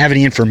that it doesn't have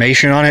any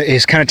information on it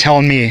is kind of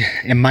telling me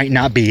it might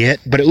not be it,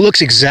 but it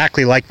looks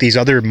exactly like these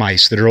other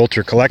mice that are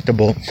ultra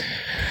collectible.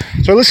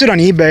 So I listed on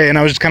eBay, and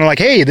I was just kind of like,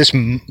 hey,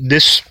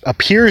 this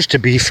appears to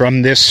be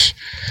from this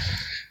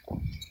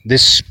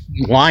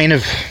line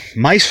of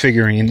mice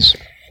figurines.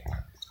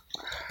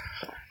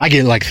 I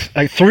get like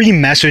 3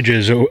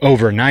 messages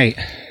overnight,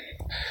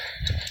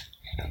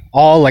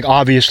 all like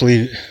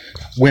obviously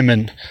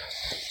women.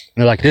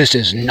 They're like, this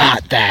is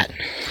not that.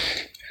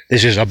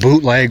 This is a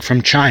bootleg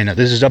from China.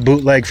 This is a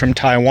bootleg from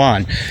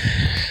Taiwan.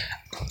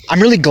 I'm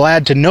really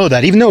glad to know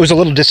that, even though it was a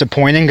little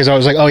disappointing, because I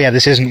was like, oh yeah,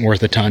 this isn't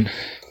worth a ton.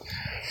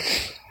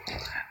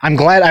 I'm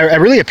glad, I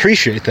really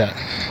appreciate that.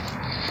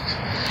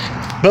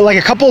 But like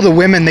a couple of the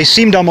women, they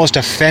seemed almost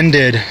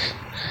offended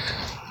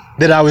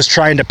that I was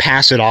trying to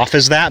pass it off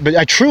as that, but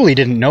I truly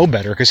didn't know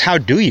better, because how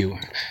do you?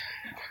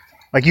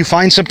 Like, you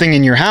find something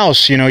in your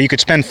house, you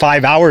could spend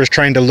 5 hours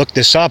trying to look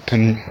this up,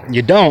 and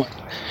you don't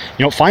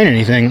find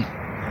anything.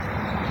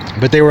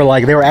 But they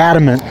were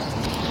adamant.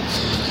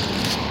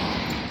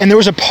 And there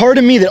was a part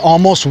of me that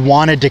almost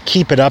wanted to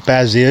keep it up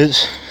as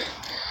is.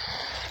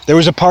 There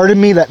was a part of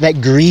me,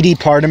 that greedy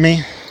part of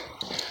me,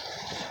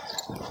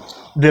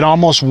 that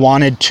almost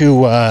wanted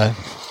to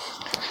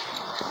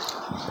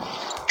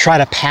try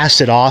to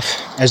pass it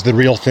off as the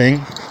real thing.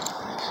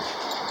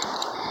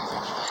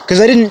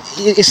 Because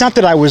it's not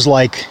that I was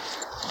like,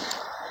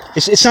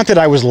 it's not that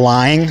I was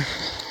lying.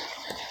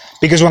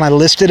 Because when I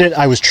listed it,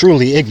 I was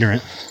truly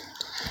ignorant.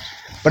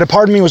 But a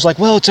part of me was like,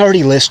 well, it's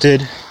already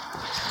listed.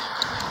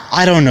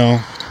 I don't know.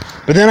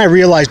 But then I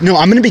realized, no,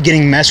 I'm going to be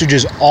getting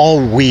messages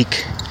all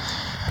week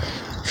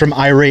from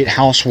irate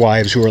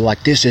housewives who are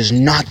like, this is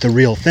not the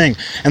real thing.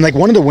 And like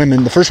one of the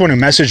women, the first one who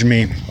messaged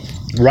me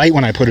right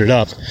when I put it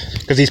up,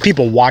 because these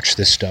people watch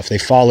this stuff, they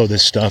follow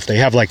this stuff, they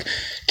have like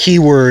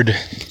keyword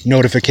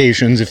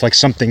notifications if like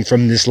something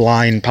from this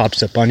line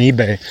pops up on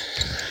eBay.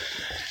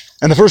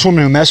 And the first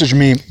woman who messaged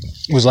me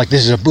was like,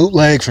 this is a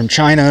bootleg from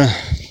China.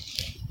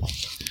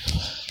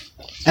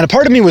 And a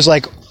part of me was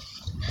like,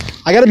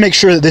 I got to make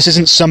sure that this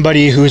isn't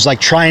somebody who's like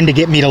trying to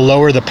get me to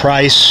lower the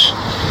price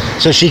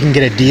so she can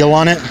get a deal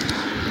on it.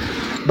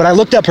 But I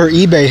looked up her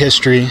eBay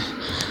history,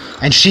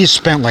 and she's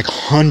spent like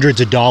hundreds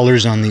of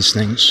dollars on these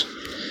things.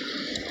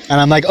 And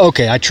I'm like,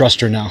 okay, I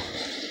trust her now.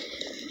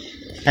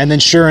 And then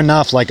sure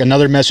enough, like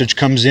another message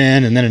comes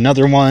in, and then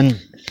another one.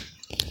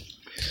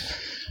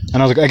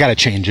 And I was like, I got to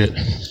change it.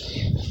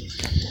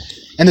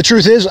 And the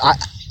truth is,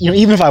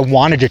 even if I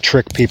wanted to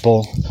trick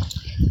people,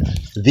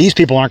 these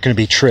people aren't going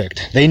to be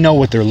tricked. They know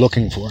what they're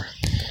looking for.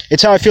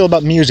 It's how I feel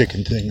about music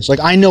and things. Like,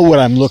 I know what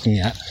I'm looking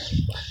at.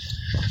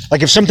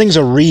 Like, if something's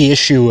a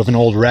reissue of an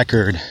old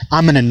record,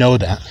 I'm going to know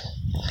that.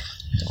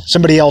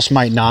 Somebody else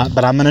might not,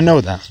 but I'm going to know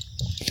that.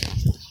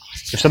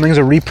 If something's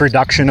a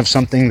reproduction of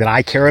something that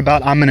I care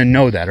about, I'm going to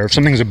know that. Or if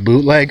something's a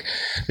bootleg,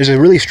 there's a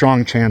really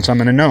strong chance I'm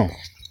going to know.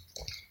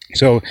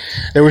 So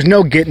there was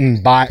no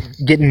getting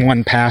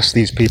one past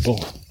these people.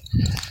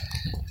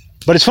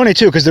 But it's funny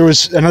too, because there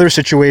was another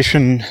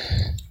situation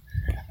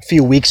a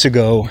few weeks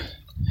ago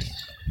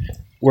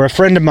where a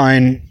friend of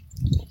mine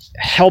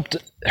helped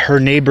her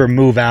neighbor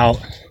move out,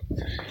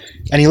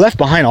 and he left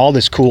behind all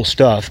this cool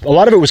stuff. A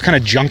lot of it was kind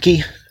of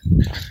junky.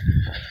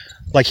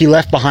 Like, he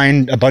left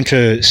behind a bunch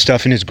of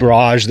stuff in his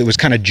garage that was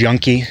kind of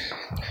junky,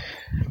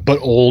 but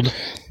old.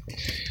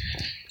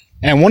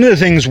 And one of the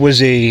things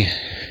was an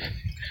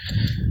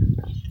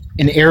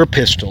air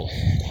pistol,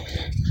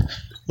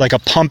 like a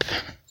pump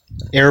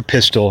air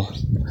pistol,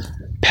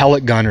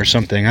 pellet gun or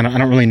something. I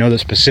don't really know the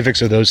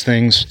specifics of those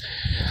things.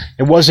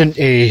 It wasn't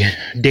a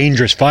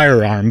dangerous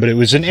firearm, but it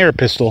was an air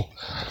pistol.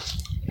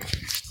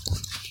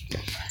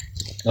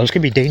 Those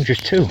could be dangerous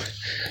too.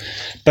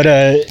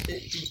 But,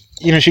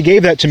 she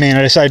gave that to me, and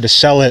I decided to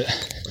sell it.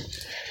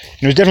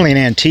 It was definitely an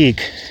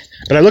antique.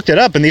 But I looked it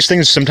up, and these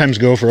things sometimes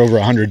go for over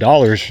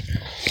 $100.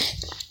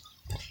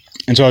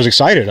 And so I was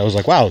excited. I was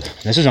like, wow,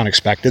 this is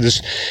unexpected.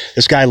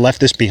 This guy left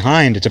this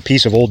behind. It's a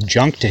piece of old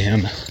junk to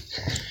him.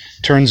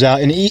 Turns out,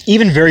 and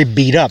even very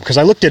beat up, because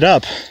I looked it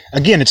up.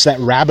 Again, it's that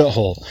rabbit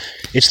hole.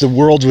 It's the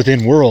worlds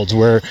within worlds,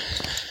 where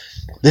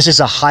this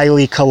is a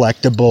highly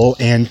collectible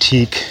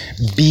antique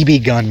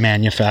BB gun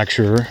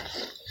manufacturer,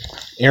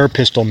 air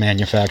pistol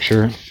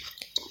manufacturer.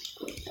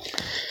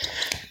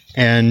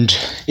 And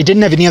it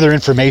didn't have any other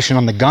information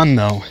on the gun,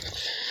 though.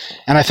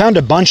 And I found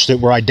a bunch that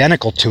were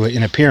identical to it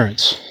in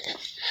appearance.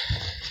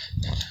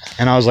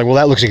 And I was like, well,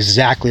 that looks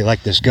exactly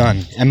like this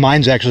gun. And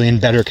mine's actually in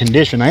better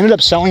condition. I ended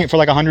up selling it for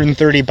like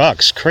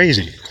 $130.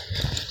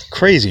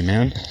 Crazy,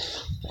 man.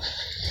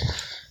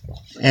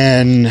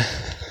 And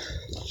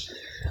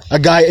a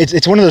guy,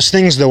 it's one of those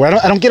things, though, where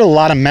I don't get a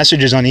lot of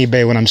messages on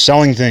eBay when I'm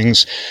selling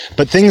things.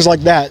 But things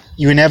like that,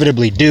 you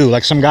inevitably do.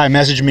 Like, some guy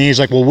messaged me, he's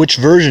like, well, which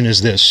version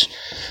is this?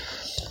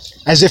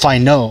 As if I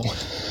know.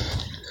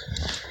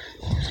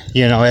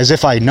 As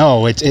if I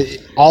know.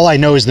 All I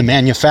know is the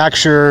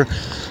manufacturer.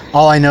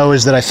 All I know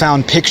is that I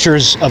found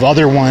pictures of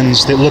other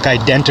ones that look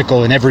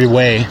identical in every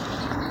way.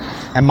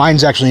 And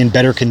mine's actually in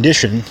better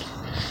condition.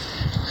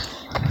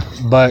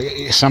 But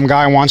some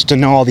guy wants to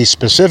know all these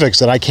specifics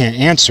that I can't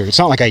answer. It's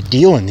not like I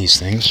deal in these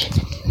things.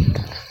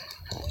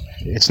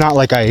 It's not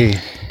like I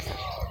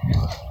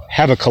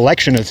have a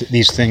collection of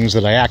these things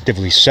that I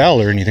actively sell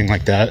or anything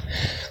like that.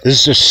 This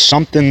is just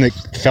something that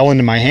fell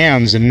into my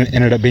hands and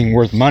ended up being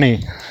worth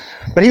money.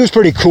 But he was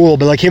pretty cool.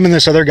 But like, him and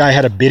this other guy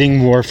had a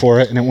bidding war for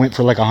it, and it went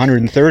for like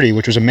 $130,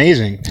 which was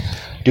amazing.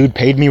 Dude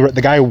paid me.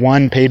 The guy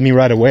won, paid me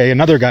right away.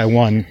 Another guy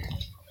won.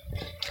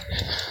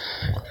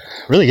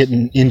 Really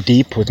getting in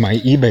deep with my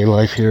eBay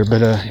life here,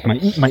 but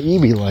my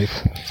eBay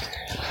life.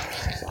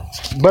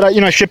 But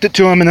I shipped it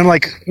to him, and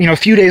then a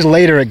few days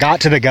later, it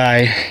got to the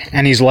guy,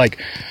 and he's like,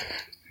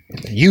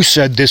 "You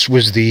said this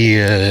was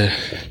the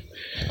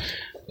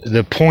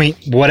point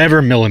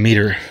whatever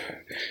millimeter.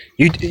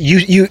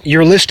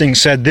 Your listing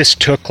said this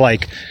took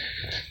like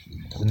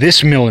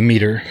this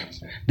millimeter.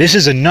 This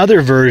is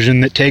another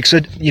version that takes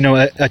a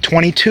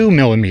 22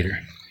 millimeter."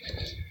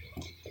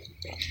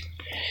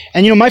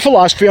 And my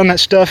philosophy on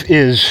that stuff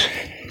is,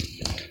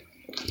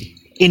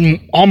 in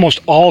almost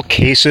all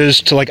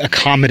cases, to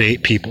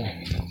accommodate people.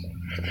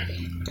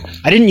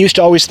 I didn't used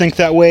to always think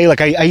that way.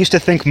 I used to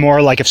think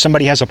more like, if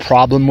somebody has a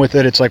problem with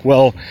it, it's like,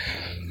 well,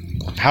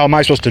 how am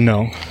I supposed to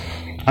know?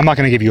 I'm not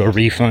going to give you a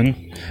refund.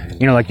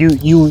 You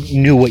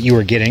knew what you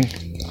were getting.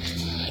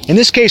 In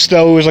this case,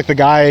 though, it was like the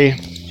guy,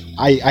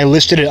 I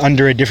listed it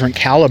under a different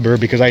caliber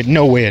because I had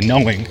no way of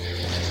knowing.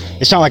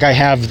 It's not like I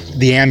have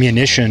the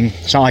ammunition.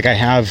 It's not like I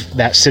have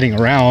that sitting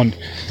around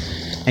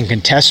and can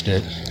test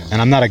it.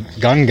 And I'm not a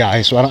gun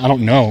guy, so I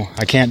don't know.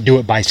 I can't do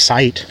it by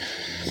sight.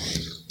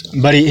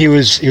 But he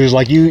was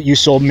like, you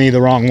sold me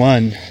the wrong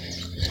one.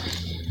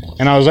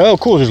 And I was like, oh,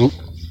 cool.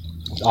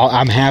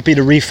 I'm happy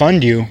to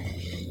refund you.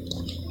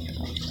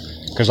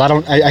 Because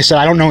I said,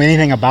 I don't know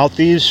anything about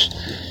these.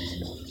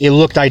 It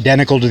looked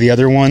identical to the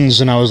other ones,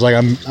 and I was like,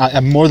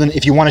 I'm more than,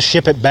 if you want to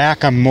ship it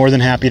back, I'm more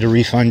than happy to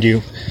refund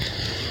you.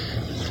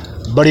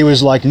 But he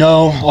was like,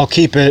 no, I'll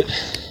keep it.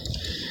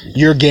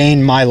 Your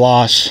gain, my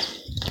loss.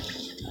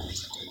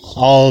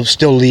 I'll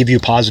still leave you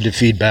positive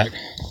feedback.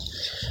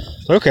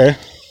 Okay.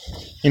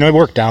 You know, it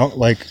worked out.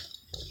 Like,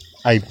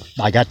 I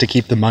got to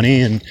keep the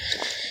money, and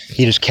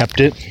he just kept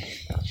it.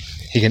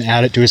 He can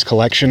add it to his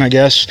collection, I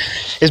guess.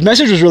 His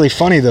message was really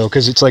funny, though,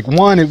 because it's like,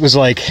 one, it was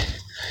like,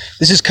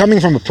 this is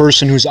coming from a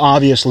person who's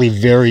obviously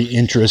very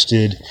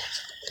interested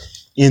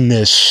in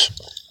this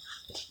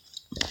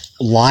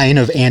line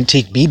of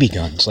antique BB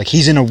guns. Like,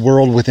 he's in a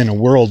world within a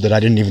world that I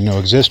didn't even know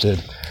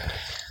existed.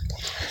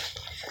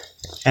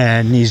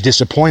 And he's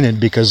disappointed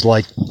because,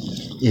 like,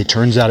 it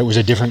turns out it was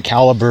a different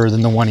caliber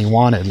than the one he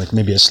wanted. Like,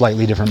 maybe a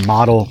slightly different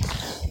model.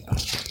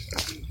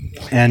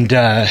 And,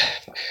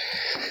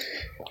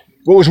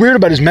 what was weird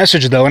about his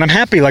message, though, and I'm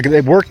happy, like,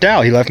 it worked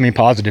out. He left me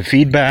positive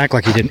feedback.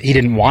 Like, he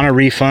didn't want a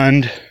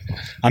refund.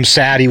 I'm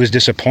sad he was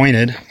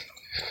disappointed.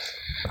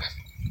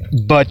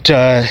 But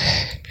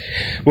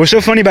what was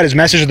so funny about his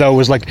message, though,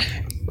 was like,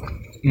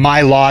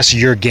 my loss,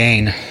 your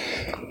gain.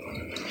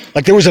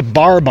 Like, there was a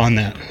barb on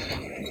that.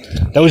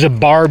 That was a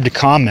barbed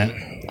comment.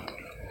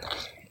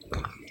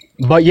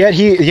 But yet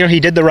he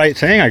did the right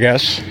thing, I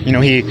guess. You know,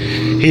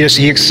 he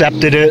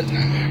accepted it.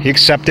 He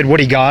accepted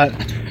what he got.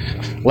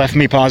 Left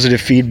me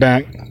positive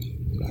feedback.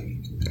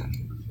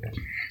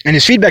 And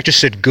his feedback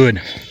just said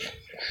good.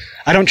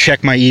 I don't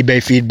check my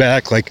eBay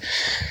feedback. Like,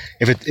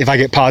 if I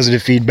get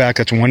positive feedback,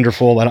 that's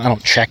wonderful. I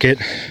don't check it.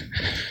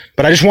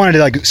 But I just wanted to,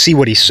 like, see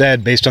what he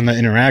said based on the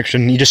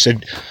interaction. He just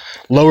said,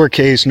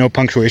 lowercase, no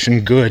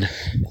punctuation, good.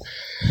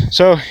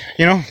 So,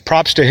 you know,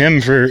 props to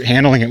him for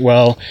handling it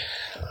well.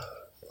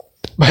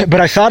 But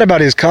I thought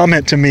about his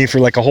comment to me for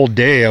like a whole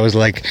day. I was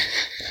like,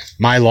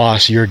 my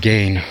loss, your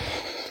gain.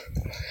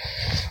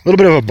 A little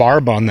bit of a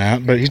barb on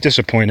that, but he's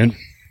disappointed.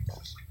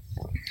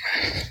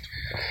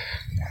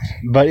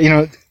 But, you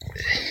know,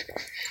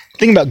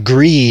 think about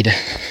greed.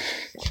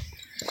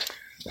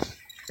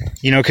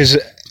 You know, because,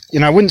 you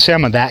know, I wouldn't say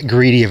I'm that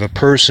greedy of a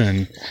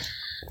person.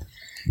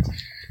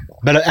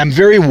 But I'm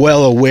very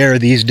well aware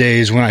these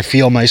days when I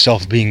feel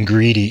myself being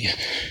greedy.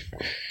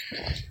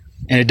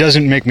 And it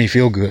doesn't make me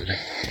feel good.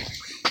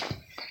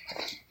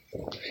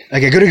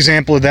 Like, a good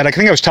example of that, I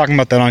think I was talking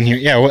about that on here.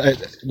 Yeah,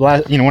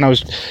 you know, when I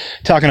was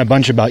talking a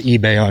bunch about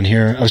eBay on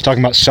here, I was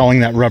talking about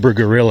selling that rubber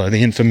gorilla,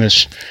 the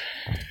infamous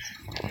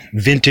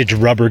vintage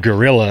rubber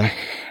gorilla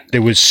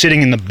that was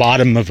sitting in the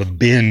bottom of a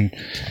bin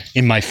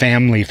in my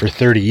family for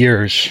 30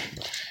 years.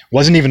 It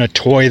wasn't even a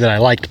toy that I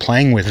liked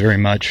playing with very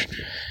much.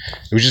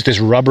 It was just this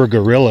rubber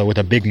gorilla with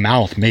a big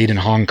mouth made in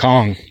Hong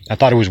Kong. I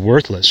thought it was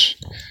worthless.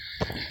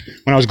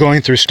 When I was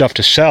going through stuff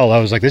to sell, I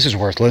was like, this is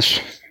worthless.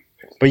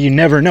 But you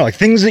never know. Like,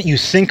 things that you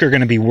think are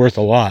going to be worth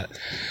a lot.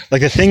 Like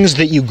the things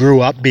that you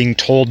grew up being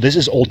told, this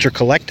is ultra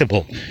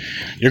collectible.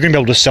 You're going to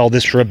be able to sell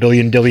this for $1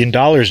 billion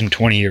in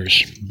 20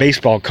 years.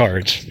 Baseball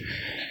cards,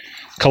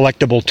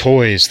 collectible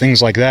toys,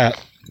 things like that.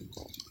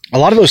 A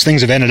lot of those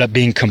things have ended up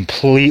being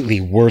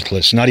completely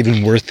worthless, not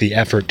even worth the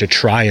effort to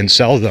try and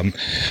sell them.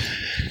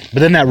 But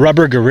then that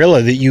rubber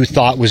gorilla that you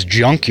thought was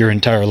junk your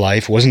entire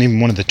life, wasn't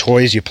even one of the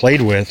toys you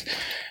played with,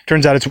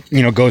 turns out it's,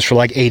 you know, goes for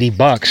like $80.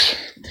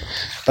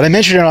 But I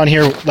mentioned it on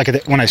here like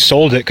when I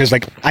sold it, because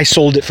like I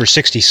sold it for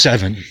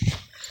 $67.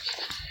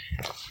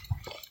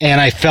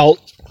 And I felt,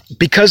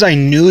 because I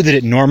knew that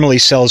it normally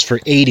sells for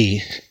 $80,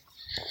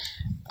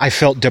 I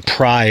felt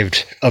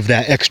deprived of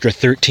that extra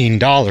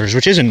 $13,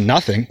 which isn't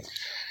nothing.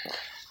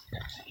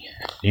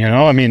 You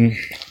know, I mean,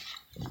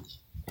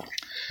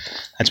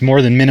 that's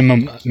more than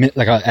minimum,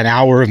 like an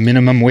hour of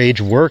minimum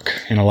wage work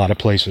in a lot of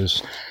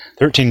places.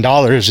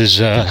 $13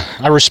 is,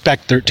 I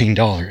respect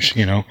 $13,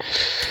 you know.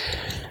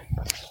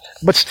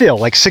 But still,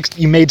 like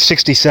you made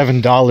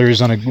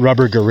 $67 on a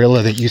rubber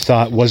gorilla that you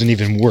thought wasn't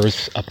even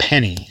worth a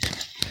penny.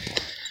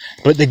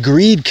 But the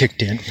greed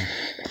kicked in.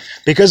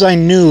 Because I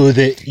knew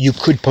that you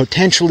could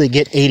potentially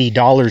get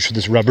 $80 for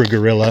this rubber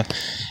gorilla,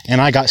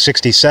 and I got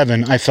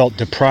 $67, I felt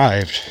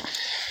deprived.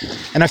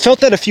 And I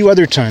felt that a few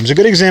other times. A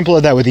good example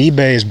of that with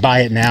eBay is buy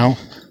it now.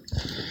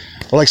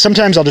 Or like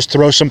sometimes I'll just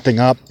throw something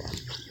up,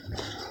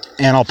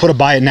 and I'll put a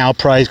buy it now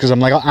price, because I'm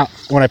like,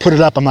 when I put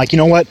it up, I'm like, you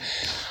know what?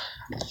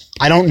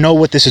 I don't know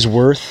what this is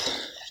worth.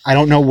 I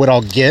don't know what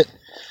I'll get,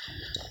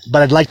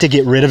 but I'd like to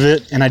get rid of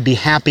it, and I'd be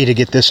happy to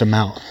get this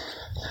amount.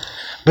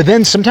 But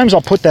then sometimes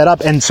I'll put that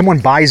up, and someone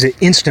buys it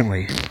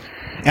instantly,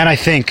 and I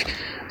think,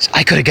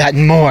 I could have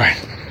gotten more.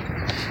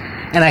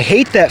 And I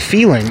hate that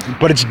feeling,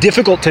 but it's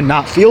difficult to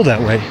not feel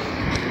that way.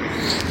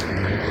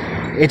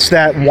 It's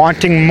that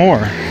wanting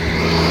more,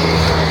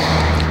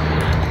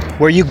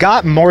 where you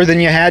got more than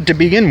you had to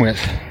begin with.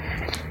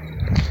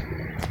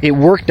 It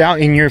worked out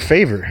in your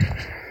favor.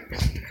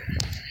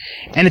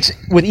 And it's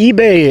with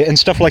eBay and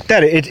stuff like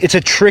that, it's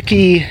a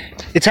tricky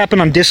It's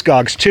happened on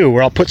Discogs too,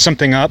 where I'll put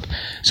something up,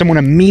 someone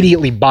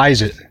immediately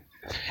buys it,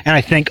 and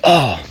I think,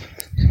 oh,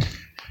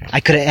 I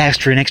could have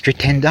asked for an extra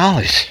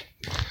 $10.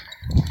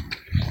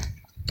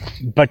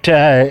 But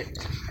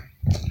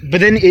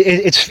then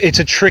it's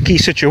a tricky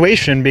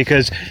situation,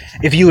 because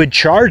if you would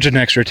charge an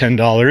extra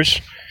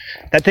 $10,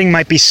 that thing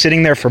might be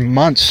sitting there for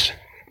months.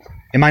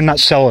 It might not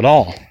sell at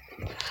all.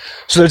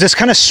 So there's this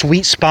kind of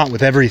sweet spot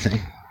with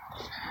everything.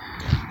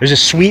 There's a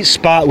sweet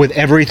spot with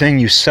everything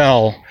you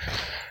sell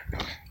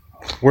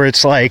where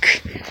it's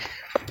like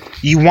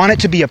you want it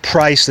to be a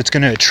price that's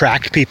going to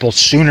attract people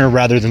sooner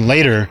rather than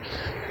later.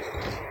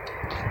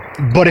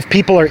 But if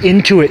people are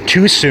into it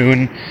too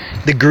soon,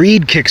 the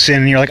greed kicks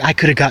in and you're like, I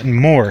could have gotten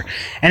more.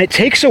 And it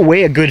takes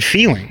away a good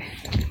feeling.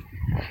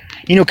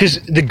 You know,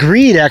 because the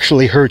greed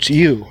actually hurts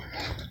you.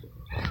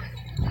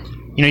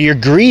 You know, your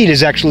greed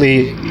is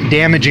actually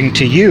damaging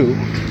to you.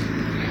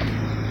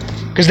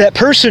 Because that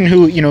person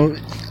who, you know,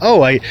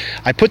 oh, I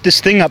put this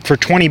thing up for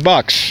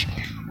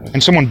 $20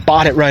 and someone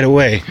bought it right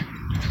away.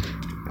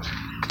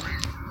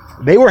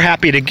 They were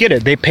happy to get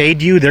it. They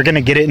paid you. They're going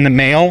to get it in the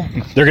mail.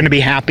 They're going to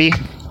be happy.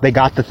 They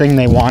got the thing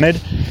they wanted.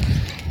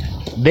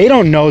 They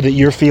don't know that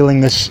you're feeling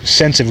this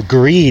sense of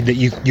greed that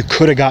you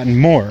could have gotten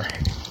more.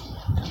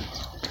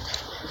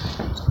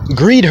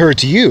 Greed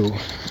hurts you.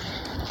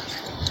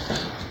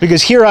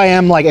 Because here I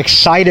am, like,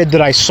 excited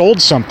that I sold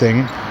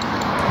something.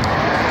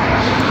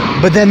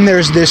 But then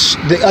there's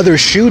the other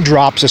shoe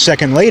drops a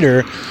second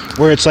later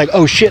where it's like,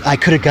 oh shit, I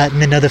could have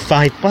gotten another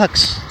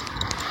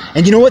 $5.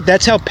 And you know what?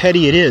 That's how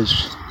petty it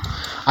is.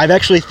 I've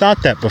actually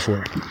thought that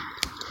before.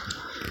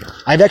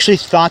 I've actually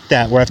thought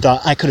that, where I've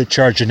thought I could have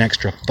charged an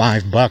extra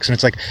 $5. And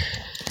it's like,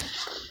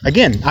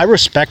 again, I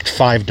respect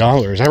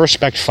 $5. I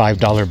respect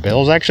 $5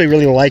 bills. I actually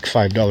really like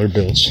 $5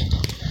 bills.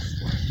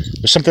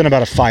 There's something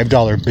about a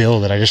 $5 bill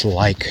that I just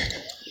like.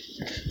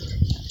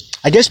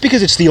 I guess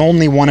because it's the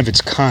only one of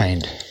its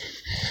kind.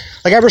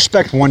 Like, I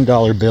respect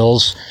 $1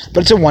 bills,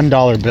 but it's a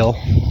 $1 bill.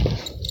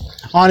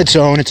 On its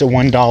own, it's a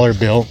 $1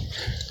 bill.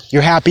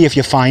 You're happy if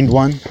you find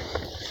one.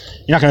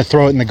 You're not going to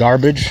throw it in the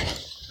garbage.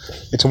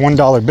 It's a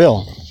 $1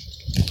 bill.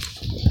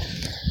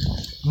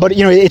 But,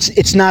 you know,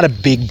 it's not a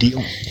big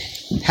deal.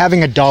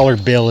 Having a dollar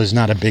bill is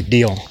not a big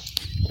deal.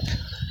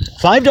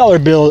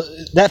 $5 bill,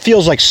 that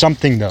feels like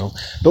something, though.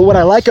 But what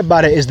I like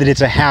about it is that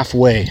it's a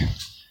halfway.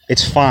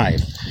 It's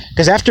 5.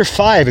 Because after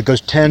 5, it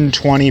goes 10,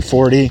 20,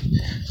 40.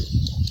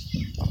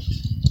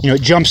 You know,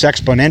 it jumps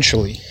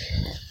exponentially.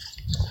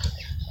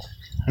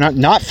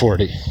 Not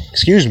 40.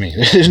 Excuse me.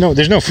 There's no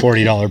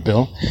 $40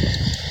 bill.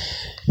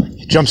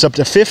 It jumps up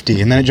to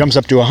 50, and then it jumps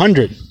up to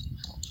 100.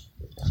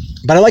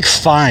 But I like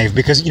 5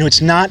 because, you know,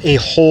 it's not a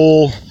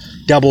whole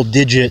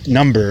double-digit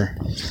number.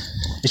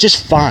 It's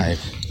just 5.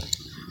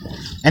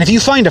 And if you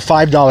find a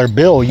 $5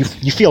 bill, you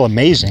feel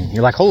amazing.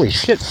 You're like, holy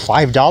shit,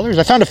 $5?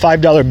 I found a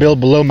 $5 bill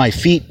below my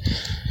feet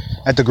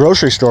at the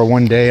grocery store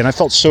one day, and I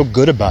felt so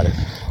good about it.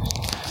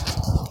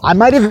 I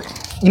might have,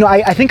 you know,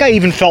 I think I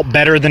even felt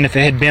better than if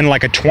it had been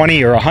like a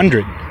 20 or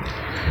 100.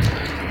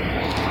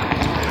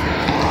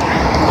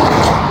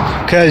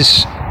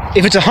 Because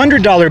if it's a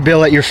 $100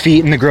 bill at your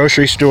feet in the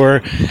grocery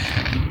store,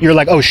 you're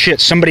like, oh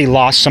shit, somebody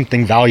lost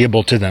something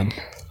valuable to them.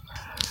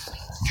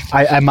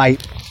 I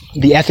might,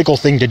 the ethical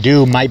thing to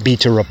do might be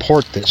to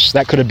report this.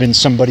 That could have been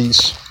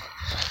somebody's,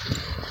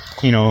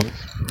 you know,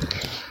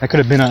 that could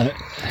have been a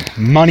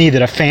money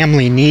that a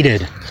family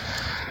needed.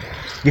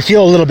 You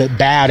feel a little bit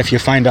bad if you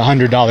find a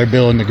 $100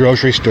 bill in the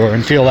grocery store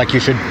and feel like you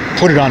should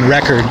put it on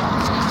record.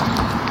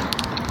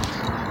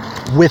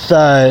 With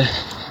a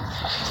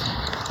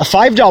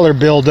 $5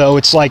 bill, though,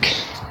 it's like,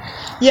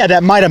 yeah,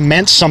 that might have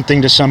meant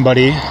something to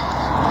somebody.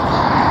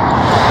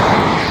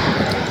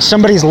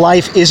 Somebody's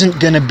life isn't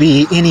going to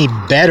be any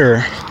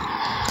better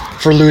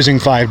for losing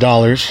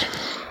 $5.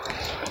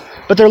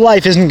 But their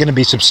life isn't going to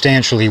be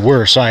substantially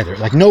worse either.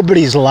 Like,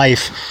 nobody's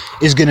life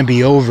is going to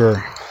be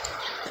over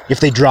if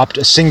they dropped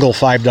a single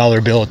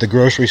 $5 bill at the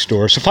grocery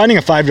store. So finding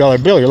a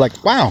 $5 bill, you're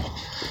like, wow,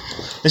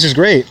 this is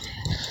great.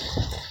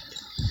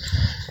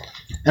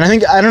 And I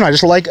don't know,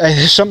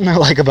 there's something I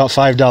like about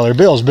 $5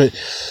 bills. But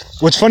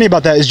what's funny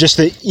about that is just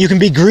that you can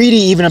be greedy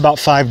even about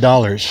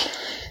 $5.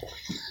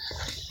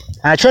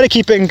 And I try to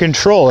keep it in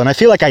control, and I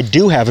feel like I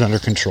do have it under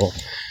control.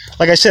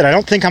 Like I said, I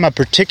don't think I'm a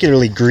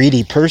particularly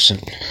greedy person.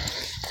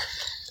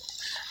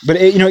 But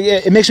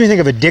it makes me think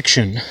of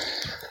addiction.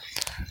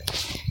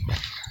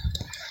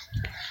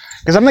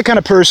 Because I'm the kind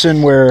of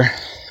person where,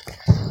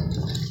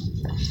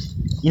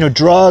 you know,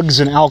 drugs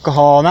and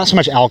alcohol, not so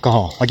much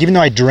alcohol. Like, even though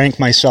I drank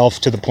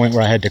myself to the point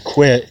where I had to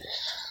quit,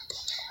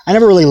 I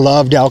never really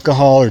loved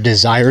alcohol or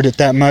desired it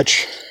that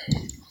much.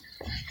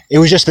 It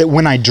was just that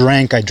when I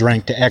drank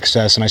to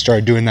excess, and I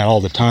started doing that all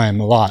the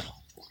time, a lot.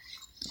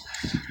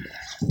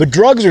 But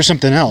drugs are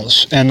something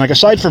else. And, like,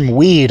 aside from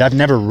weed, I've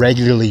never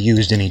regularly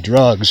used any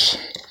drugs.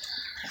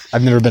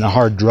 I've never been a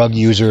hard drug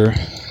user.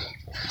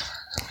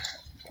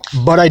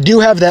 But I do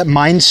have that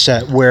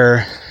mindset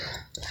where,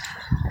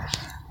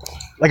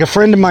 like, a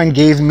friend of mine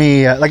gave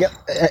me,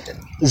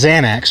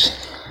 Xanax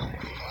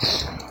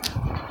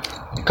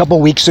a couple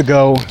weeks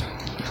ago.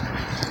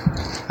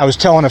 I was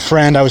telling a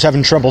friend I was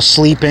having trouble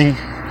sleeping,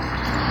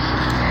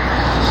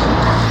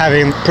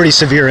 having pretty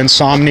severe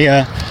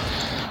insomnia.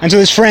 And so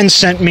this friend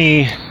sent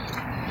me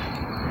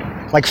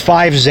like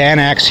 5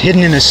 Xanax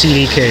hidden in a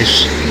CD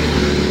case.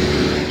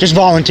 Just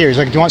volunteers.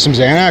 Like, do you want some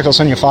Xanax? I'll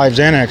send you 5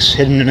 Xanax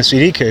hidden in a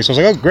CD case. I was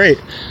like, oh, great.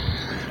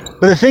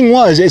 But the thing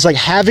was, it's like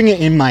having it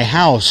in my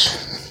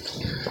house,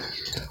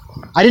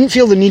 I didn't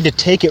feel the need to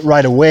take it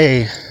right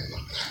away,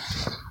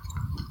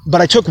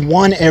 but I took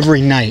one every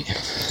night.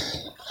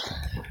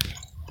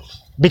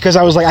 Because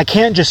I was like,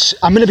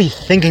 I'm going to be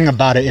thinking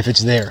about it if it's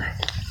there.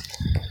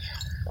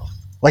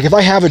 Like, if I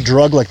have a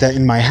drug like that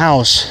in my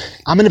house,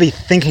 I'm going to be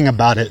thinking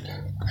about it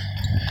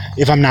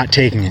if I'm not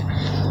taking it.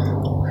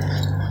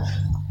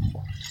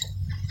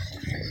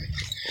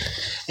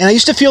 And I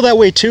used to feel that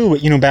way too,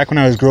 back when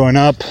I was growing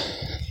up.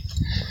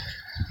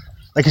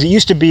 Like, 'cause it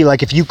used to be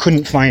like if you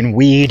couldn't find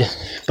weed,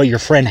 but your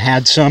friend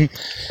had some,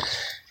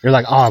 you're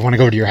like, oh, I want to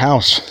go to your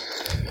house.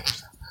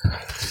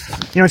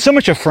 It's so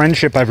much of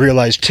friendship I've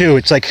realized too.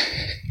 It's like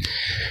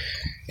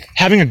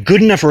having a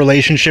good enough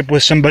relationship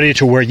with somebody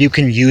to where you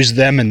can use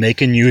them and they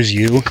can use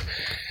you,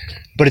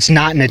 but it's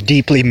not in a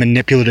deeply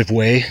manipulative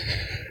way.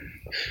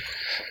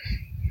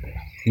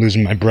 I'm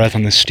losing my breath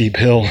on this steep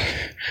hill.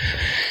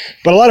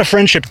 But a lot of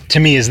friendship to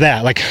me is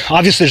that. Like,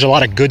 obviously there's a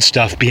lot of good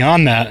stuff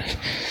beyond that.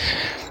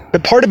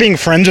 But part of being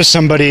friends with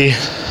somebody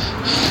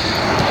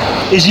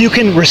is you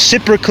can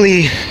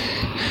reciprocally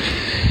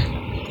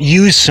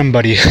use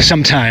somebody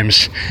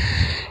sometimes,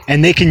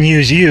 and they can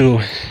use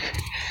you.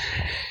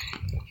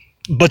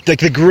 But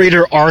the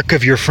greater arc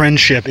of your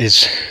friendship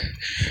is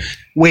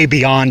way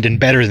beyond and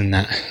better than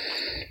that.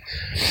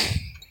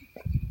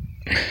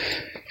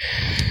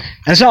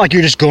 And it's not like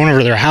you're just going over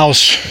to their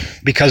house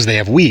because they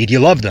have weed. You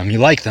love them. You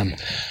like them.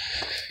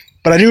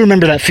 But I do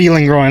remember that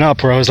feeling growing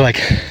up where I was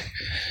like,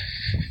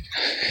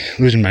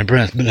 losing my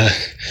breath, but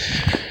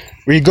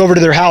where you go over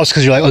to their house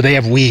because you're like, oh, they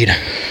have weed.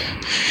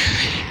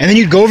 And then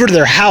you'd go over to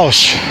their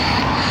house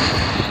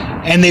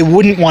and they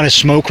wouldn't want to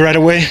smoke right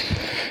away.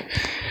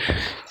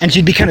 And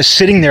you'd be kind of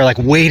sitting there like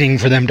waiting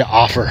for them to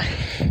offer.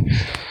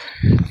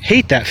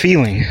 Hate that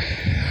feeling.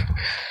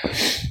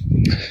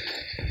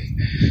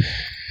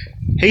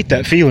 Hate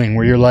that feeling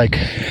where you're like,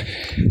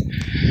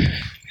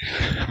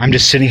 I'm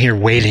just sitting here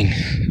waiting.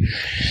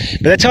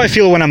 But that's how I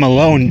feel when I'm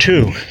alone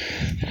too.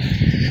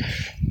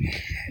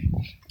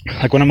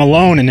 Like when I'm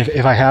alone and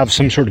if I have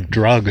some sort of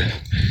drug,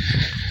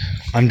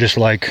 I'm just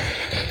like,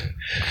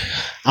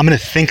 I'm going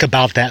to think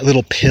about that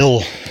little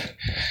pill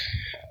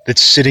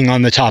that's sitting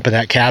on the top of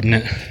that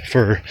cabinet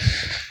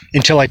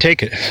until I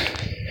take it.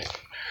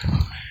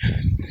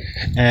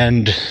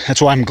 And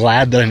that's why I'm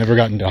glad that I never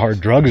got into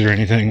hard drugs or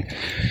anything.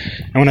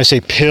 And when I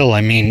say pill,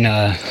 I mean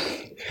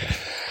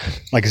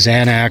like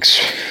Xanax,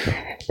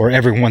 or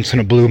every once in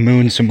a blue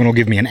moon someone will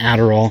give me an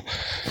Adderall.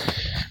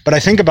 But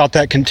I think about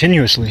that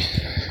continuously.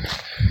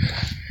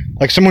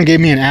 Like someone gave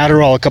me an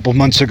Adderall a couple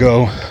months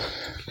ago,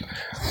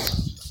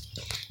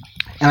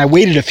 and I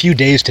waited a few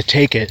days to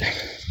take it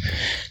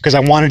because I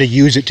wanted to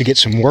use it to get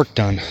some work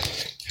done.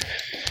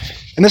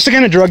 And that's the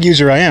kind of drug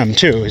user I am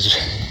too, is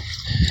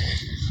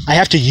I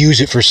have to use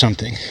it for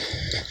something.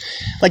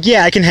 Like,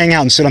 yeah, I can hang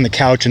out and sit on the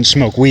couch and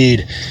smoke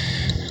weed,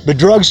 but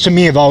drugs to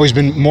me have always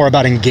been more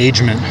about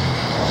engagement.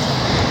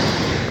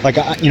 Like,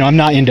 I'm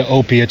not into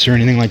opiates or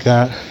anything like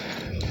that.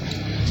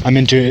 I'm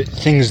into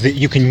things that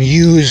you can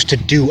use to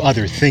do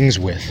other things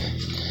with.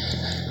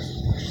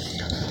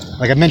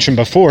 Like I mentioned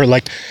before,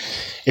 like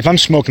if I'm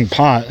smoking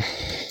pot,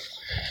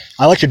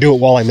 I like to do it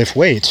while I lift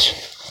weights.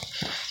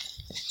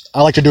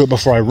 I like to do it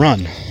before I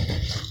run.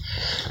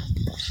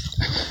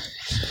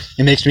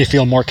 It makes me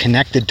feel more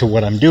connected to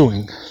what I'm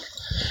doing.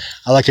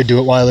 I like to do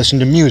it while I listen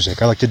to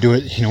music. I like to do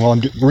it, while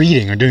I'm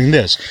reading or doing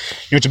this.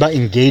 It's about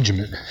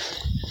engagement,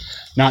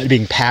 not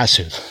being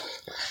passive.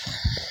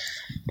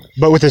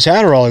 But with this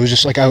Adderall, it was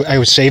just like I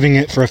was saving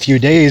it for a few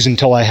days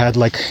until I had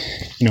like,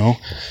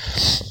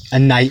 a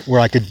night where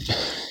I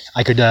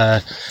could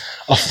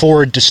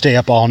afford to stay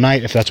up all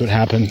night if that's what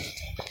happened.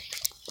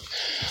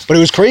 But it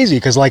was crazy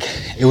because like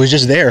it was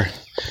just there,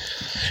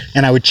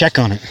 and I would check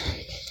on it.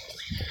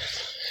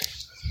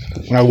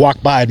 When I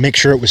walked by, I'd make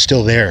sure it was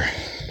still there,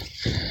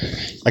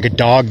 like a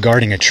dog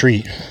guarding a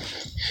treat.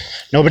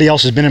 Nobody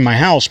else has been in my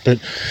house, but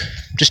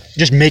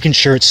just making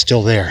sure it's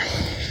still there.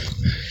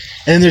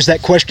 And then there's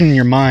that question in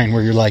your mind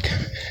where you're like,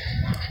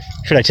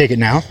 should I take it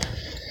now?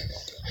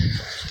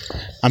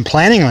 I'm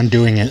planning on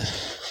doing it,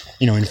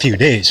 in a few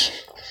days.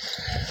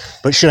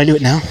 But should I do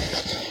it now?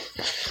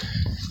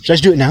 Should I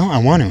just do it now? I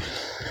want to.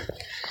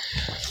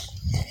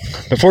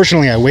 But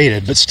fortunately I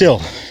waited, but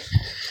still,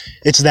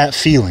 it's that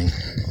feeling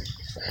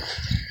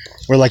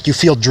where like you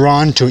feel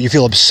drawn to it, you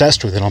feel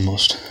obsessed with it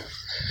almost.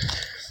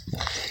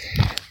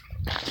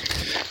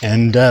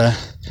 And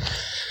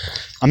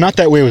I'm not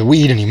that way with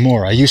weed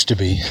anymore. I used to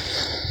be.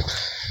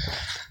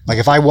 Like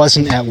if I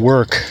wasn't at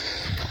work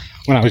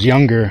when I was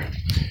younger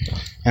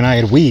and I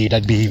had weed,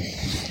 I'd be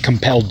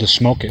compelled to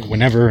smoke it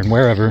whenever and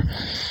wherever.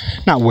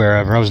 Not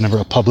wherever, I was never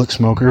a public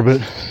smoker,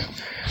 but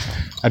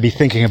I'd be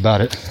thinking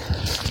about it.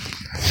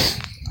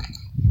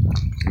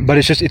 But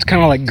it's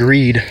kind of like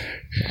greed,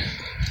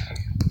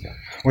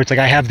 where it's like,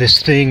 I have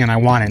this thing and I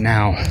want it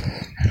now.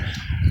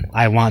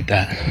 I want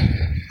that.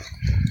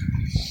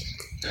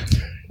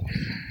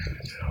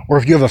 Or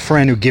if you have a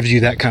friend who gives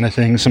you that kind of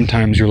thing,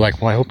 sometimes you're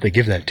like, well, I hope they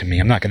give that to me.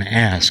 I'm not going to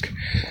ask.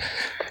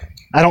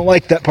 I don't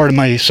like that part of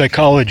my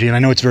psychology, and I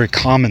know it's very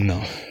common,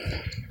 though.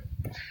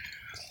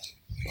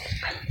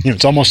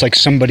 It's almost like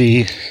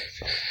somebody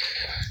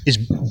is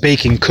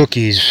baking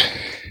cookies,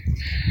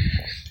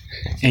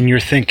 and you're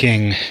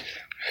thinking,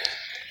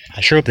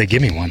 I sure hope they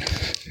give me one.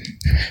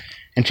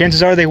 And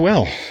chances are they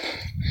will.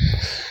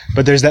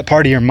 But there's that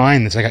part of your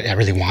mind that's like, I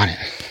really want it.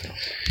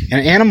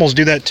 And animals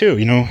do that too.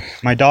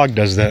 My dog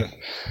does that.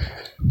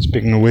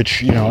 Speaking of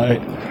which,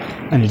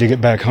 I need to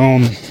get back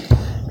home.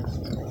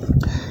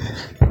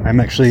 I'm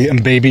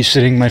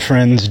babysitting my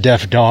friend's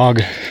deaf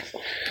dog.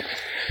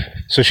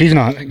 So she's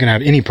not going to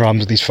have any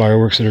problems with these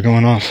fireworks that are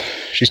going off.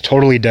 She's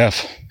totally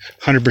deaf.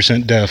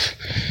 100% deaf.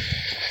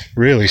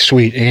 Really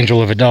sweet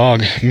angel of a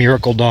dog.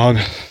 Miracle dog.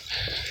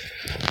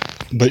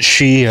 But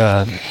she's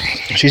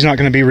not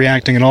going to be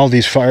reacting at all to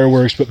these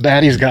fireworks. But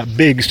Batty's got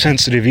big,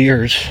 sensitive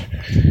ears.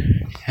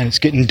 And it's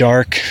getting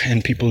dark,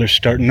 and people are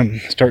starting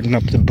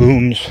up the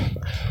booms.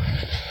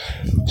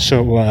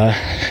 So I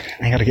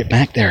got to get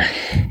back there.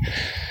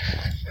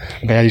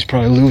 Batty's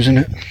probably losing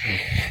it.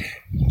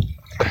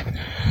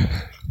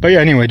 But yeah,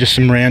 anyway, just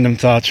some random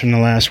thoughts from the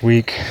last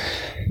week.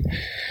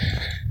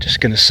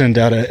 Just going to send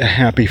out a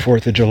happy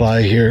 4th of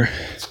July here.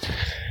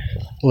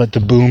 Let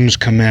the booms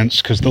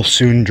commence, because they'll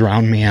soon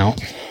drown me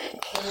out.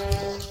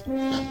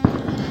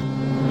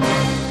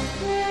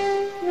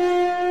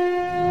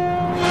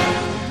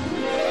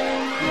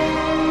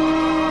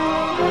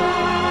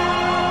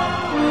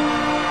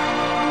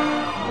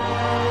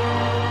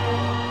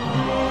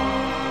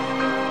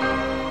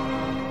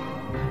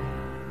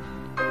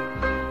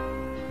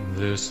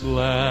 This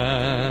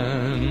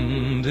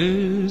land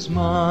is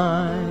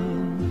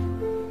mine.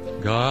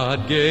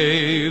 God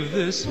gave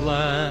this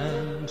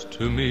land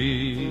to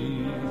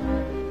me.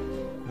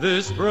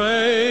 This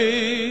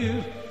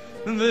brave,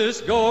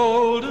 this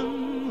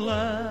golden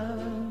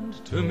land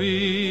to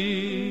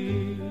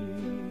me.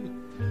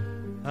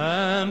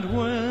 And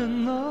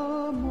when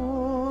the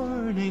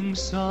morning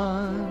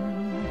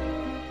sun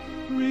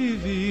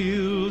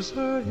reveals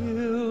her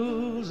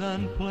hills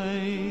and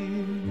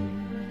plains,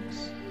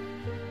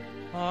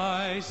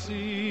 I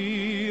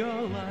see a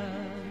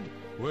land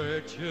where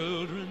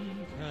children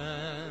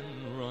can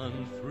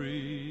run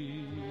free.